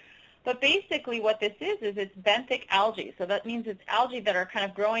see it. But basically what this is it's benthic algae. So that means it's algae that are kind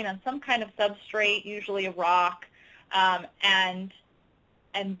of growing on some kind of substrate, usually a rock, and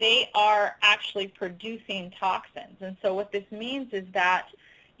and they are actually producing toxins. And so what this means is that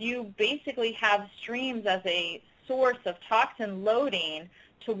you basically have streams as a source of toxin loading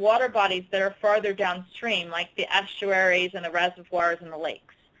to water bodies that are farther downstream, like the estuaries and the reservoirs and the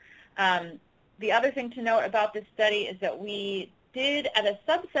lakes. The other thing to note about this study is that we did, at a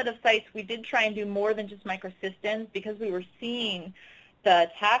subset of sites, we did try and do more than just microcystins because we were seeing the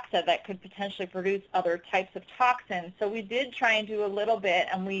taxa that could potentially produce other types of toxins. So we did try and do a little bit,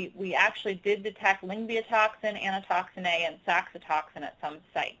 and we actually did detect toxin, anatoxin-a, and saxitoxin at some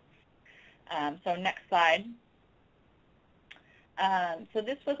sites. So next slide. So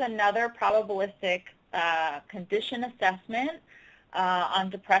this was another probabilistic condition assessment on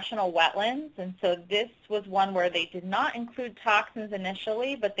depressional wetlands. And so this was one where they did not include toxins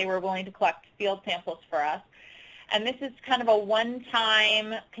initially, but they were willing to collect field samples for us. And this is kind of a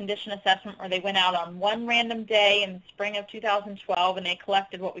one-time condition assessment where they went out on one random day in the spring of 2012, and they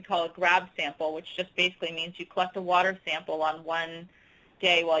collected what we call a grab sample, which just basically means you collect a water sample on one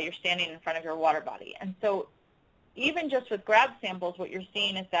day while you're standing in front of your water body. And so even just with grab samples, what you're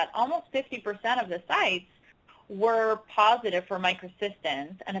seeing is that almost 50% of the sites were positive for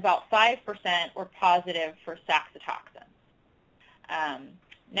microcystins, and about 5% were positive for saxitoxins.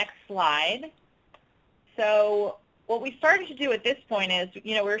 Next slide. So what we started to do at this point is,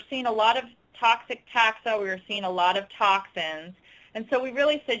 we were seeing a lot of toxic taxa, we were seeing a lot of toxins, and so we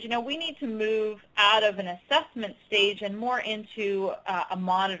really said, we need to move out of an assessment stage and more into a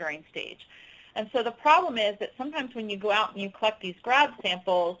monitoring stage. And so the problem is that sometimes when you go out and you collect these grab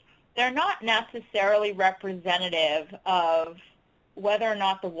samples, they're not necessarily representative of whether or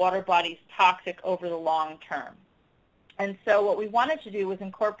not the water body's toxic over the long term. And so what we wanted to do was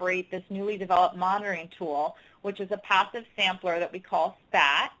incorporate this newly developed monitoring tool, which is a passive sampler that we call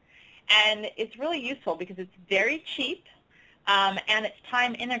SPAT. And it's really useful because it's very cheap and it's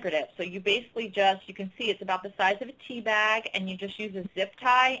time integrative. So you basically you can see it's about the size of a tea bag, and you just use a zip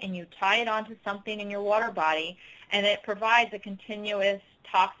tie and you tie it onto something in your water body, and it provides a continuous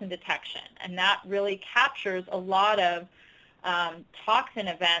toxin detection. And that really captures a lot of toxin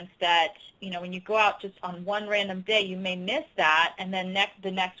events that, when you go out just on one random day, you may miss that, and then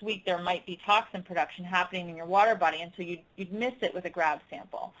the next week there might be toxin production happening in your water body, and so you'd miss it with a grab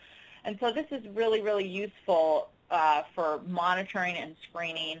sample. And so this is really, really useful for monitoring and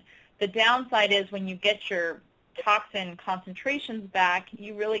screening. The downside is when you get your toxin concentrations back,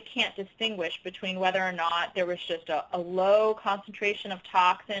 you really can't distinguish between whether or not there was just a low concentration of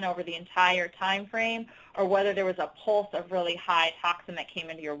toxin over the entire time frame or whether there was a pulse of really high toxin that came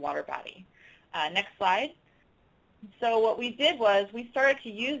into your water body. Next slide. So what we did was we started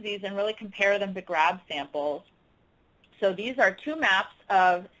to use these and really compare them to grab samples. So these are two maps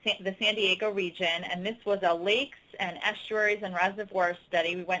of the San Diego region, and this was a lakes and estuaries and reservoirs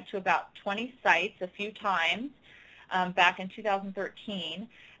study. We went to about 20 sites a few times back in 2013.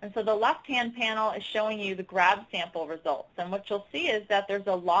 And so the left-hand panel is showing you the grab sample results. And what you'll see is that there's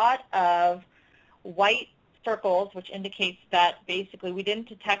a lot of white circles, which indicates that basically we didn't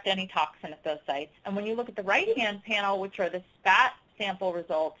detect any toxin at those sites. And when you look at the right-hand panel, which are the SPAT sample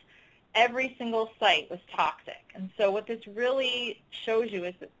results, every single site was toxic. And so what this really shows you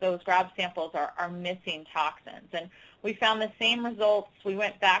is that those grab samples are missing toxins. And we found the same results. We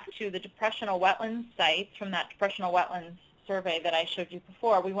went back to the depressional wetlands sites from that depressional wetlands survey that I showed you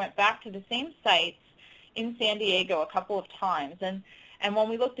before. We went back to the same sites in San Diego a couple of times. And when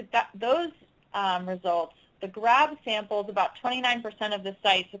we looked at those results, the grab samples, about 29% of the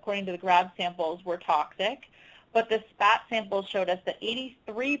sites, according to the grab samples, were toxic. But the SPAT samples showed us that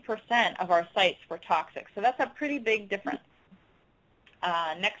 83% of our sites were toxic. So that's a pretty big difference.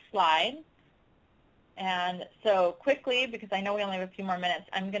 Next slide. And so quickly, because I know we only have a few more minutes,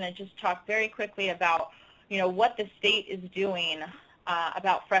 I'm going to just talk very quickly about what the state is doing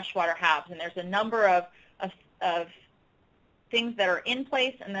about freshwater HABs. And there's a number of things that are in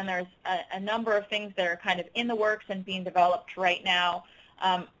place, and then there's a number of things that are kind of in the works and being developed right now.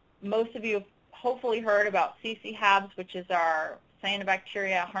 Most of you have hopefully heard about CC-HABs, which is our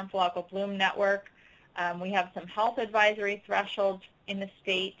Cyanobacteria harmful algal bloom network. We have some health advisory thresholds in the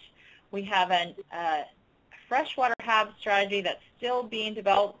state. We have a freshwater HAB strategy that's still being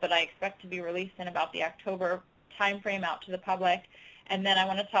developed, but I expect to be released in about the October timeframe out to the public. And then I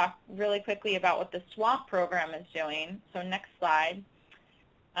want to talk really quickly about what the swamp program is doing. So next slide.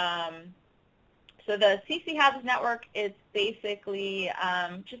 So the CC-HABs network is basically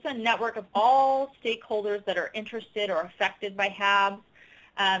just a network of all stakeholders that are interested or affected by HABs.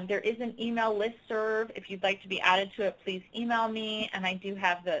 There is an email listserv. If you'd like to be added to it, please email me. And I do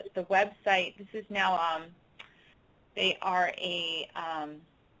have the website. This is now They are a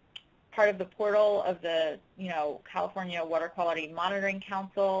part of the portal of the California Water Quality Monitoring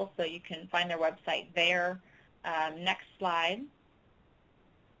Council, so you can find their website there. Next slide.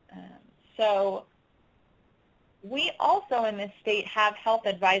 So we also in this state have health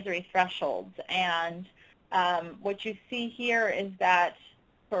advisory thresholds, and what you see here is that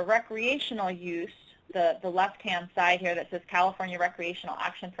for recreational use, the left-hand side here that says California Recreational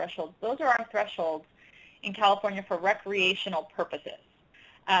Action Thresholds, those are our thresholds in California for recreational purposes.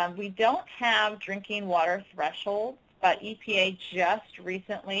 We don't have drinking water thresholds, but EPA just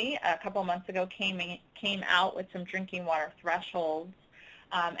recently, a couple months ago, came out with some drinking water thresholds.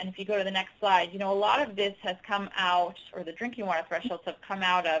 And if you go to the next slide, a lot of this has come out, or the drinking water thresholds have come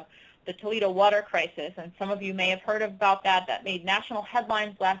out of the Toledo water crisis, and some of you may have heard about that. That made national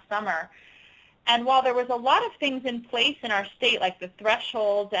headlines last summer. And while there was a lot of things in place in our state, like the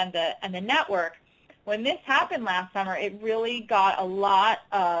thresholds and the network, when this happened last summer, it really got a lot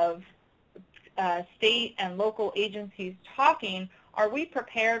of state and local agencies talking, are we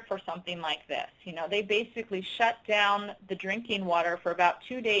prepared for something like this? They basically shut down the drinking water for about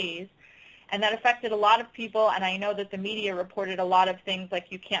 2 days, and that affected a lot of people, and I know that the media reported a lot of things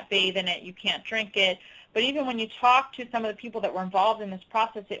like you can't bathe in it, you can't drink it, but even when you talk to some of the people that were involved in this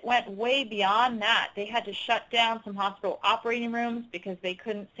process, it went way beyond that. They had to shut down some hospital operating rooms because they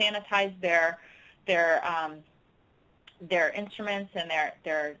couldn't sanitize their instruments and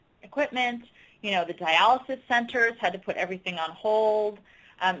their equipment. The dialysis centers had to put everything on hold.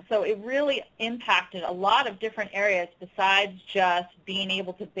 So it really impacted a lot of different areas besides just being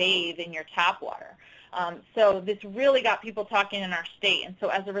able to bathe in your tap water. So this really got people talking in our state. And so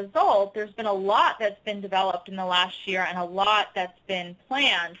as a result, there's been a lot that's been developed in the last year and a lot that's been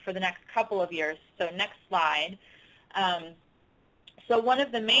planned for the next couple of years. So next slide. So one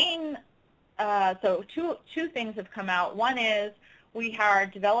of the main, so two things have come out. One is we are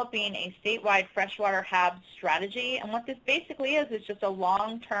developing a statewide freshwater HAB strategy, and what this basically is just a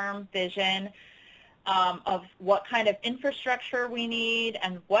long-term vision of what kind of infrastructure we need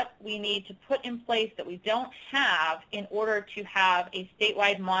and what we need to put in place that we don't have in order to have a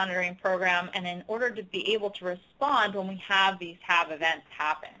statewide monitoring program and in order to be able to respond when we have these HAB events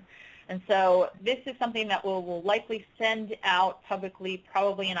happen. And so this is something that we'll likely send out publicly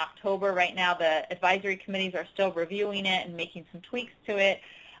probably in October. Right now the advisory committees are still reviewing it and making some tweaks to it.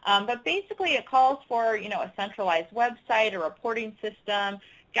 But basically it calls for a centralized website, a reporting system,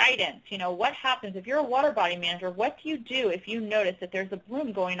 guidance. What happens if you're a water body manager? What do you do if you notice that there's a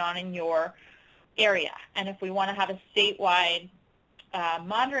bloom going on in your area? And if we want to have a statewide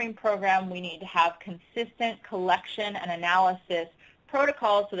monitoring program, we need to have consistent collection and analysis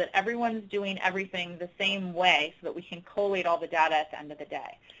protocols so that everyone's doing everything the same way so that we can collate all the data at the end of the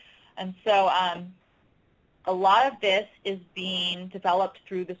day. And so a lot of this is being developed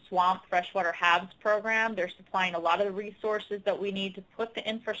through the Swamp Freshwater HABs program. They're supplying a lot of the resources that we need to put the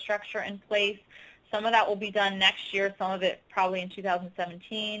infrastructure in place. Some of that will be done next year, some of it probably in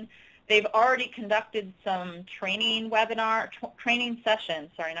 2017. They've already conducted some training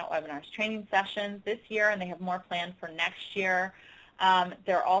sessions this year, and they have more planned for next year.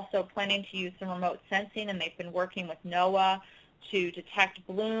 They're also planning to use some remote sensing, and they've been working with NOAA to detect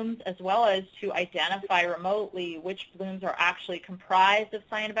blooms as well as to identify remotely which blooms are actually comprised of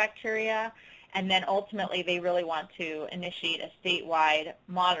cyanobacteria. And then ultimately they really want to initiate a statewide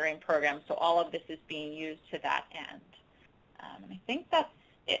monitoring program. So all of this is being used to that end. And I think that's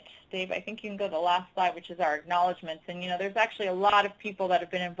it. Dave, I think you can go to the last slide, which is our acknowledgments. And there's actually a lot of people that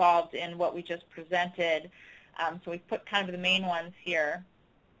have been involved in what we just presented. So we've put kind of the main ones here.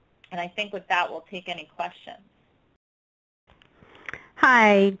 And I think with that, we'll take any questions.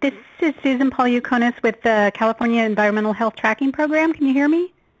 Hi, this is Susan Paul-Yukonis with the California Environmental Health Tracking Program. Can you hear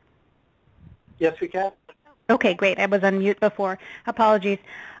me? Yes, we can. Okay, great. I was on mute before. Apologies.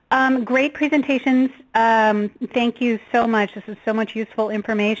 Great presentations. Thank you so much. This is so much useful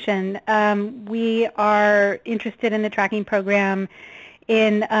information. We are interested in the tracking program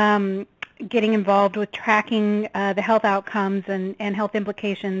in getting involved with tracking the health outcomes and health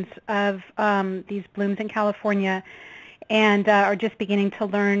implications of these blooms in California, and are just beginning to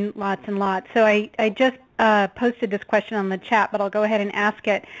learn lots and lots. So I just posted this question on the chat, but I'll go ahead and ask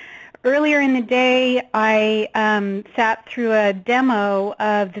it. Earlier in the day, I sat through a demo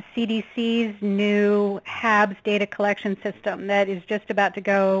of the CDC's new HABs data collection system that is just about to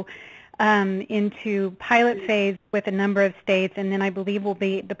go into pilot phase with a number of states, and then I believe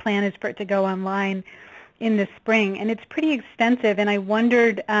the plan is for it to go online in the spring. And it's pretty extensive, and I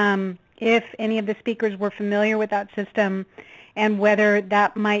wondered if any of the speakers were familiar with that system and whether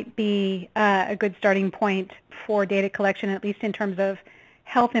that might be a good starting point for data collection, at least in terms of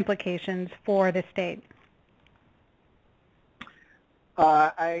health implications for the state.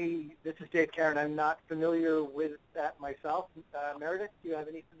 This is Dave Karen. I'm not familiar with that myself. Meredith, do you have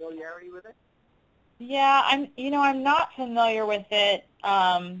any familiarity with it? Yeah, I'm not familiar with it,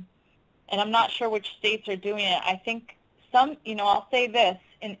 and I'm not sure which states are doing it. I think some, I'll say this,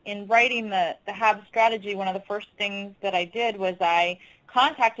 in writing the HAB strategy, one of the first things that I did was I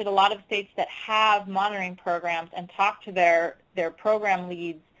contacted a lot of states that have monitoring programs and talked to their program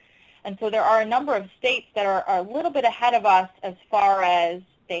leads. And so there are a number of states that are a little bit ahead of us as far as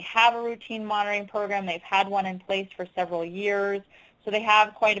they have a routine monitoring program. They've had one in place for several years, so they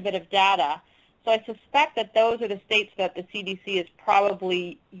have quite a bit of data. So I suspect that those are the states that the CDC is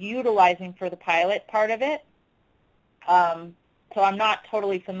probably utilizing for the pilot part of it. So I'm not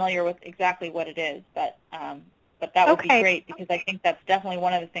totally familiar with exactly what it is, but that would be great, because I think that's definitely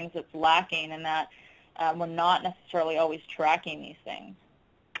one of the things that's lacking, in that we're not necessarily always tracking these things.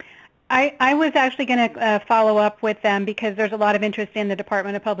 I was actually going to follow up with them, because there's a lot of interest in the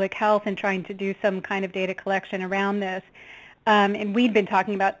Department of Public Health in trying to do some kind of data collection around this. And we'd been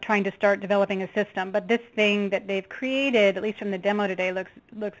talking about trying to start developing a system, but this thing that they've created, at least from the demo today,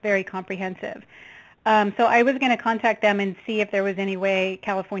 looks very comprehensive. So I was going to contact them and see if there was any way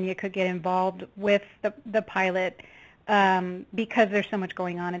California could get involved with the pilot, because there's so much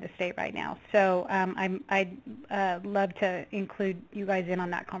going on in the state right now. So I'd love to include you guys in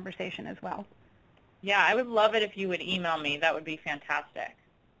on that conversation as well. Yeah, I would love it if you would email me. That would be fantastic.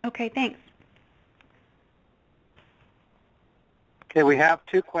 Okay, thanks. Okay, we have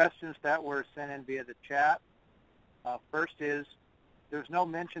two questions that were sent in via the chat. First is, there's no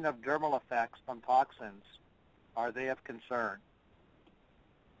mention of dermal effects from toxins. Are they of concern?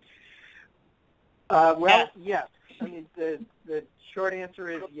 Well, yes. I mean, the short answer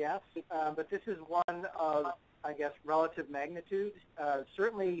is yes, but this is one of, I guess, relative magnitude.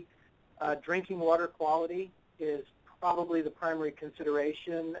 Certainly, drinking water quality is probably the primary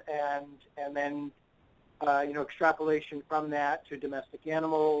consideration, and then extrapolation from that to domestic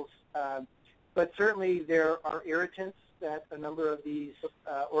animals. But certainly there are irritants that a number of these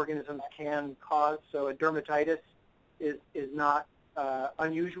organisms can cause. So a dermatitis is not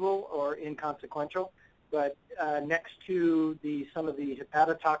unusual or inconsequential. But next to some of the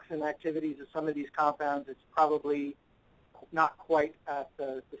hepatotoxin activities of some of these compounds, it's probably not quite at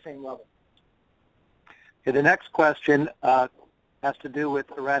the same level. Okay, the next question has to do with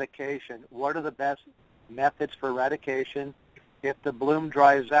eradication. What are the best methods for eradication? If the bloom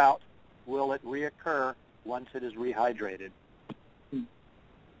dries out, will it reoccur once it is rehydrated?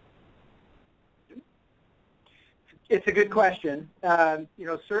 It's a good question.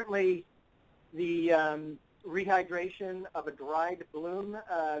 Certainly the rehydration of a dried bloom,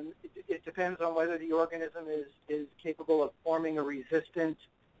 it depends on whether the organism is capable of forming a resistant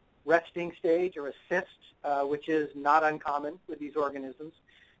resting stage or a cyst, which is not uncommon with these organisms.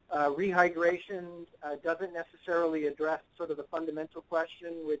 Rehydration doesn't necessarily address sort of the fundamental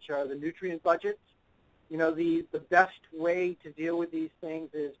question, which are the nutrient budgets. The best way to deal with these things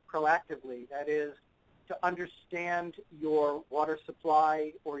is proactively. That is, to understand your water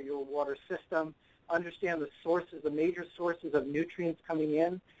supply or your water system, understand the major sources of nutrients coming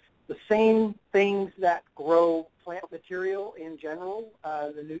in. The same things that grow plant material in general,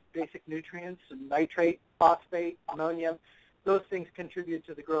 the basic nutrients, nitrate, phosphate, ammonium, those things contribute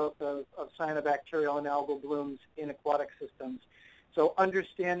to the growth of cyanobacterial and algal blooms in aquatic systems. So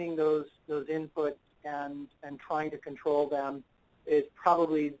understanding those inputs and trying to control them is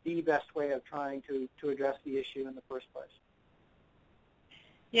probably the best way of trying to address the issue in the first place.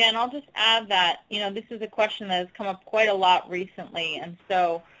 Yeah, and I'll just add that, this is a question that has come up quite a lot recently, and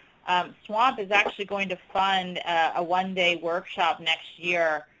so SWAMP is actually going to fund a one-day workshop next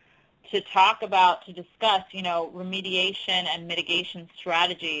year to discuss, remediation and mitigation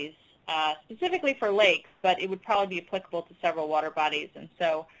strategies, specifically for lakes, but it would probably be applicable to several water bodies. And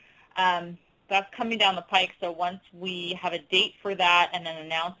so that's coming down the pike. So once we have a date for that and an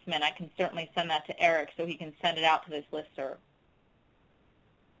announcement, I can certainly send that to Eric so he can send it out to this listserv.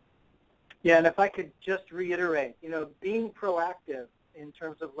 Yeah, and if I could just reiterate, being proactive in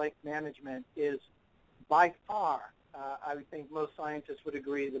terms of lake management is by far, I would think most scientists would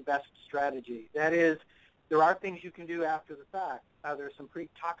agree, the best strategy. That is, there are things you can do after the fact. There are some pretty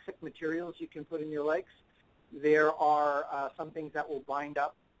toxic materials you can put in your lakes. There are some things that will bind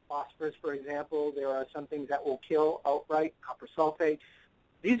up phosphorus, for example. There are some things that will kill outright, copper sulfate.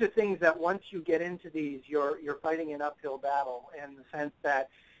 These are things that once you get into these, you're fighting an uphill battle in the sense that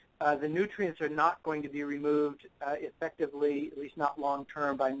the nutrients are not going to be removed effectively, at least not long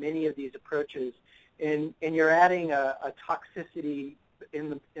term, by many of these approaches. And you're adding a toxicity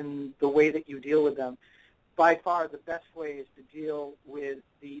in the way that you deal with them. By far, the best way is to deal with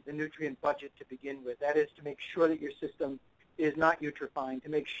the nutrient budget to begin with. That is to make sure that your system is not eutrophine, to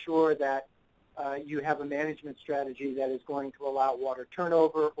make sure that you have a management strategy that is going to allow water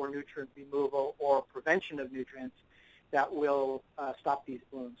turnover or nutrient removal or prevention of nutrients that will stop these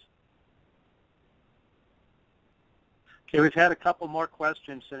blooms. Okay, we've had a couple more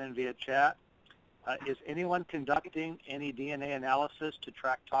questions sent in via chat. Is anyone conducting any DNA analysis to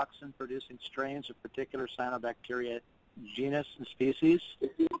track toxin-producing strains of particular Cyanobacteria genus and species?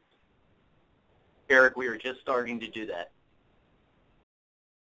 Eric, we are just starting to do that.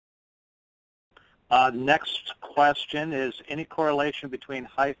 Next question is, any correlation between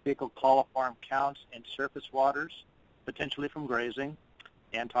high fecal coliform counts in surface waters, potentially from grazing,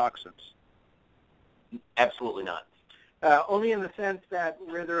 and toxins? Absolutely not. Only in the sense that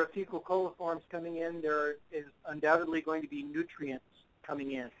where there are fecal coliforms coming in, there is undoubtedly going to be nutrients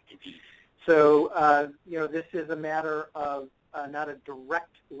coming in. So, this is a matter of not a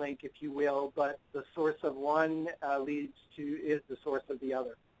direct link, if you will, but the source of one is the source of the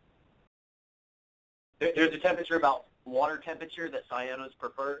other. There's a temperature, about water temperature, that cyanos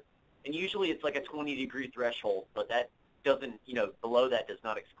prefer, and usually it's like a 20-degree threshold, but that doesn't, below that does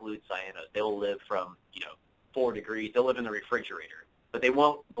not exclude cyanos. They will live from, 4 degrees. They'll live in the refrigerator, but they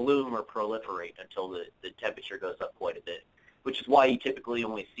won't bloom or proliferate until the temperature goes up quite a bit, which is why you typically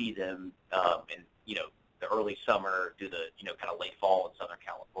only see them in, the early summer through the, kind of late fall in Southern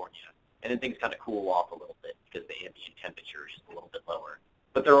California. And then things kind of cool off a little bit because the ambient temperature is just a little bit lower.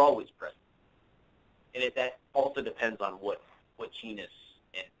 But they're always present. And that also depends on what genus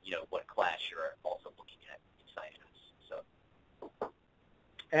and, what class you're also looking at in cyanos. So.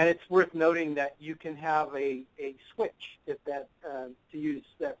 And it's worth noting that you can have a switch, if that, to use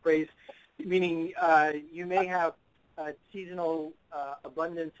that phrase, meaning you may have a seasonal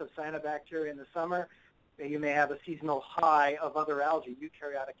abundance of cyanobacteria in the summer. You may have a seasonal high of other algae,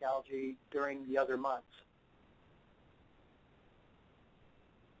 eukaryotic algae, during the other months.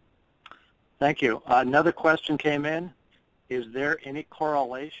 Thank you. Another question came in. Is there any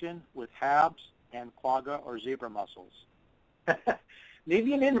correlation with HABs and quagga or zebra mussels?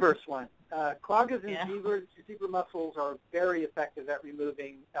 Maybe an inverse one. Quaggas and zebra mussels are very effective at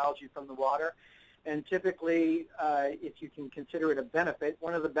removing algae from the water. And typically, if you can consider it a benefit,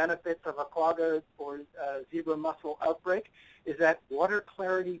 one of the benefits of a quagga or zebra mussel outbreak is that water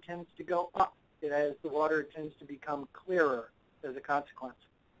clarity tends to go up as the water tends to become clearer as a consequence.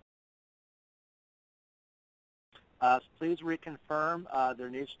 Please reconfirm there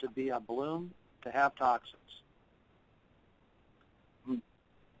needs to be a bloom to have toxins.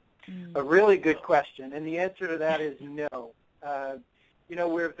 A really good question, and the answer to that is no.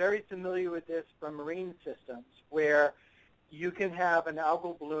 We're very familiar with this from marine systems where you can have an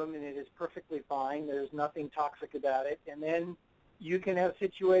algal bloom and it is perfectly fine. There's nothing toxic about it. And then you can have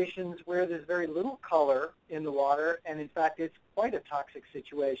situations where there's very little color in the water, and in fact, it's quite a toxic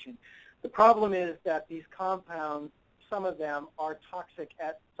situation. The problem is that these compounds, some of them are toxic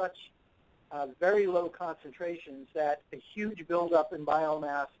at such very low concentrations that a huge buildup in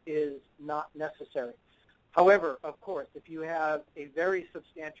biomass is not necessary. However, of course, if you have a very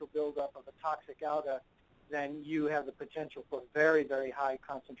substantial buildup of a toxic alga, then you have the potential for very, very high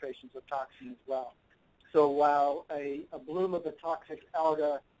concentrations of toxin as well. So while a bloom of a toxic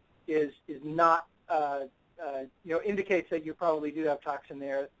alga is not indicates that you probably do have toxin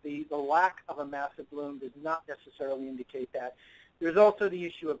there, the lack of a massive bloom does not necessarily indicate that. There's also the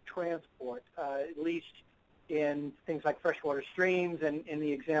issue of transport, at least in things like freshwater streams, and in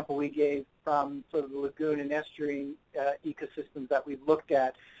the example we gave from sort of the lagoon and estuary ecosystems that we've looked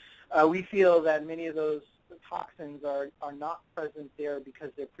at. We feel that many of those toxins are not present there because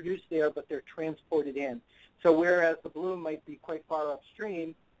they're produced there, but they're transported in. So whereas the bloom might be quite far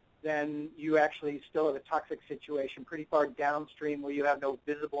upstream, then you actually still have a toxic situation pretty far downstream where you have no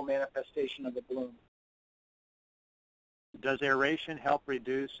visible manifestation of the bloom. Does aeration help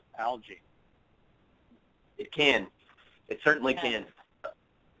reduce algae? It can. It certainly can.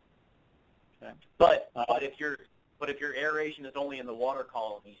 Okay. But if your aeration is only in the water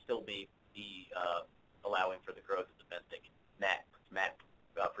column, you still be allowing for the growth of the benthic mat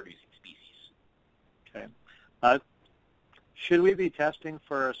producing species. Okay. Should we be testing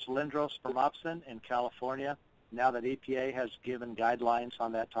for cylindrospermopsin in California now that EPA has given guidelines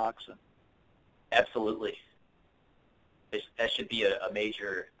on that toxin? Absolutely. That should be a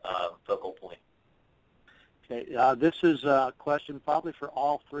major focal point. Okay, this is a question probably for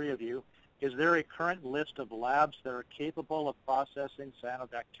all three of you. Is there a current list of labs that are capable of processing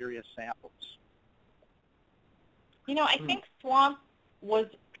cyanobacteria samples? You know, I think Swamp was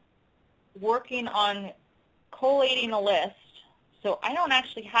working on collating a list, so I don't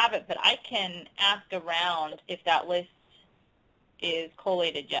actually have it, but I can ask around if that list is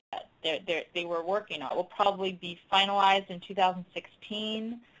collated yet. They were working on it. It will probably be finalized in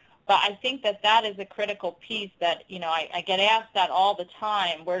 2016. But I think that that is a critical piece that, you know, I get asked that all the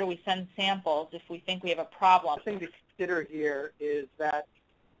time. Where do we send samples if we think we have a problem? The thing to consider here is that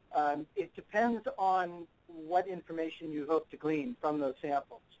it depends on what information you hope to glean from those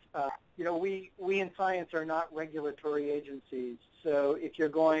samples. You know, we in science are not regulatory agencies, so if you're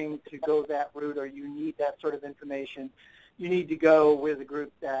going to go that route or you need that sort of information, you need to go with a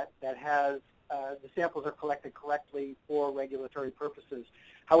group that has the samples are collected correctly for regulatory purposes.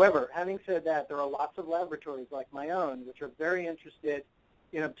 However, having said that, there are lots of laboratories like my own which are very interested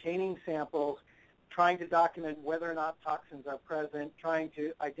in obtaining samples, trying to document whether or not toxins are present, trying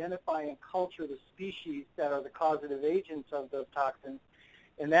to identify and culture the species that are the causative agents of those toxins,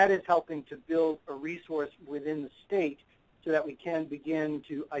 and that is helping to build a resource within the state so that we can begin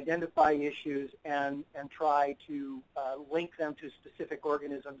to identify issues and try to link them to specific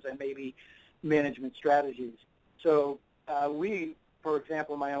organisms and maybe management strategies. So we, for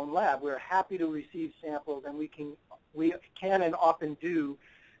example, in my own lab, we're happy to receive samples, and we can and often do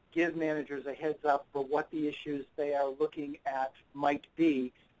give managers a heads up for what the issues they are looking at might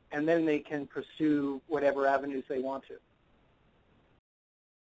be, and then they can pursue whatever avenues they want to.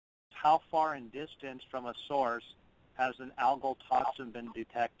 How far in distance from a source has an algal toxin been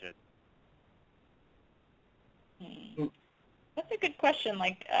detected? That's a good question.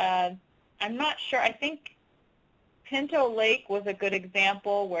 Like, I'm not sure. I think Pinto Lake was a good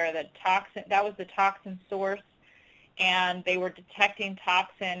example where that was the toxin source, and they were detecting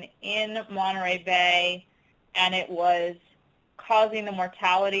toxin in Monterey Bay, and it was causing the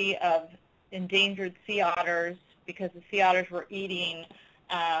mortality of endangered sea otters because the sea otters were eating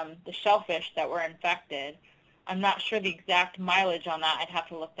the shellfish that were infected. I'm not sure the exact mileage on that. I'd have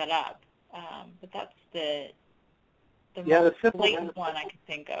to look that up. But that's the most blatant one I can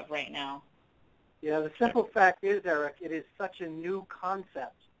think of right now. Yeah, the simple fact is, Eric, it is such a new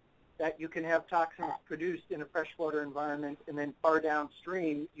concept that you can have toxins produced in a freshwater environment, and then far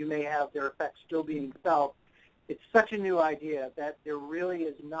downstream you may have their effects still being felt. It's such a new idea that there really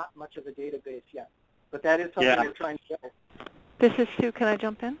is not much of a database yet. But that is something we're trying to get. This is Sue. Can I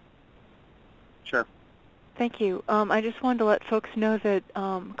jump in? Sure. Thank you. I just wanted to let folks know that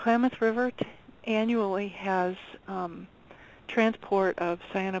Klamath River annually has transport of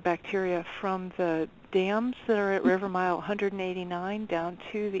cyanobacteria from the dams that are at River Mile 189 down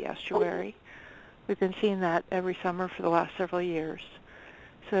to the estuary. We've been seeing that every summer for the last several years.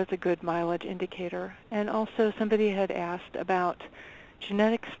 So that's a good mileage indicator. And also somebody had asked about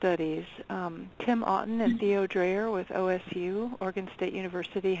genetic studies. Tim Otten and Theo Dreyer with OSU, Oregon State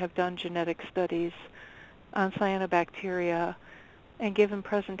University, have done genetic studies on cyanobacteria and given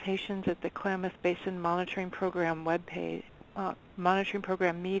presentations at the Klamath Basin Monitoring Program webpage, monitoring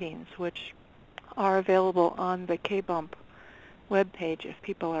program meetings, which are available on the KBUMP webpage if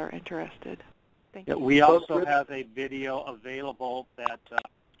people are interested. Thank you. We also have a video available that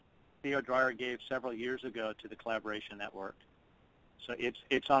Theo Dreyer gave several years ago to the Collaboration Network. So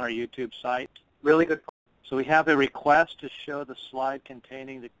it's on our YouTube site. Really good. So we have a request to show the slide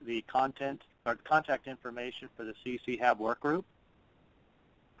containing the content or contact information for the CCHAB workgroup.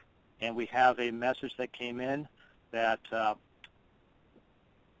 And we have a message that came in that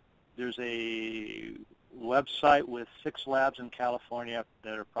there's a website with 6 labs in California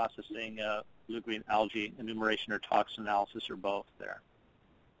that are processing blue-green algae enumeration or toxin analysis or both there.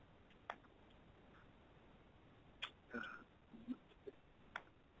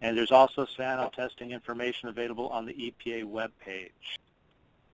 And there's also cyano testing information available on the EPA webpage.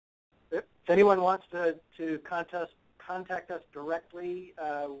 If anyone wants to contact us directly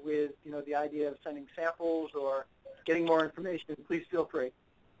with the idea of sending samples or getting more information, please feel free.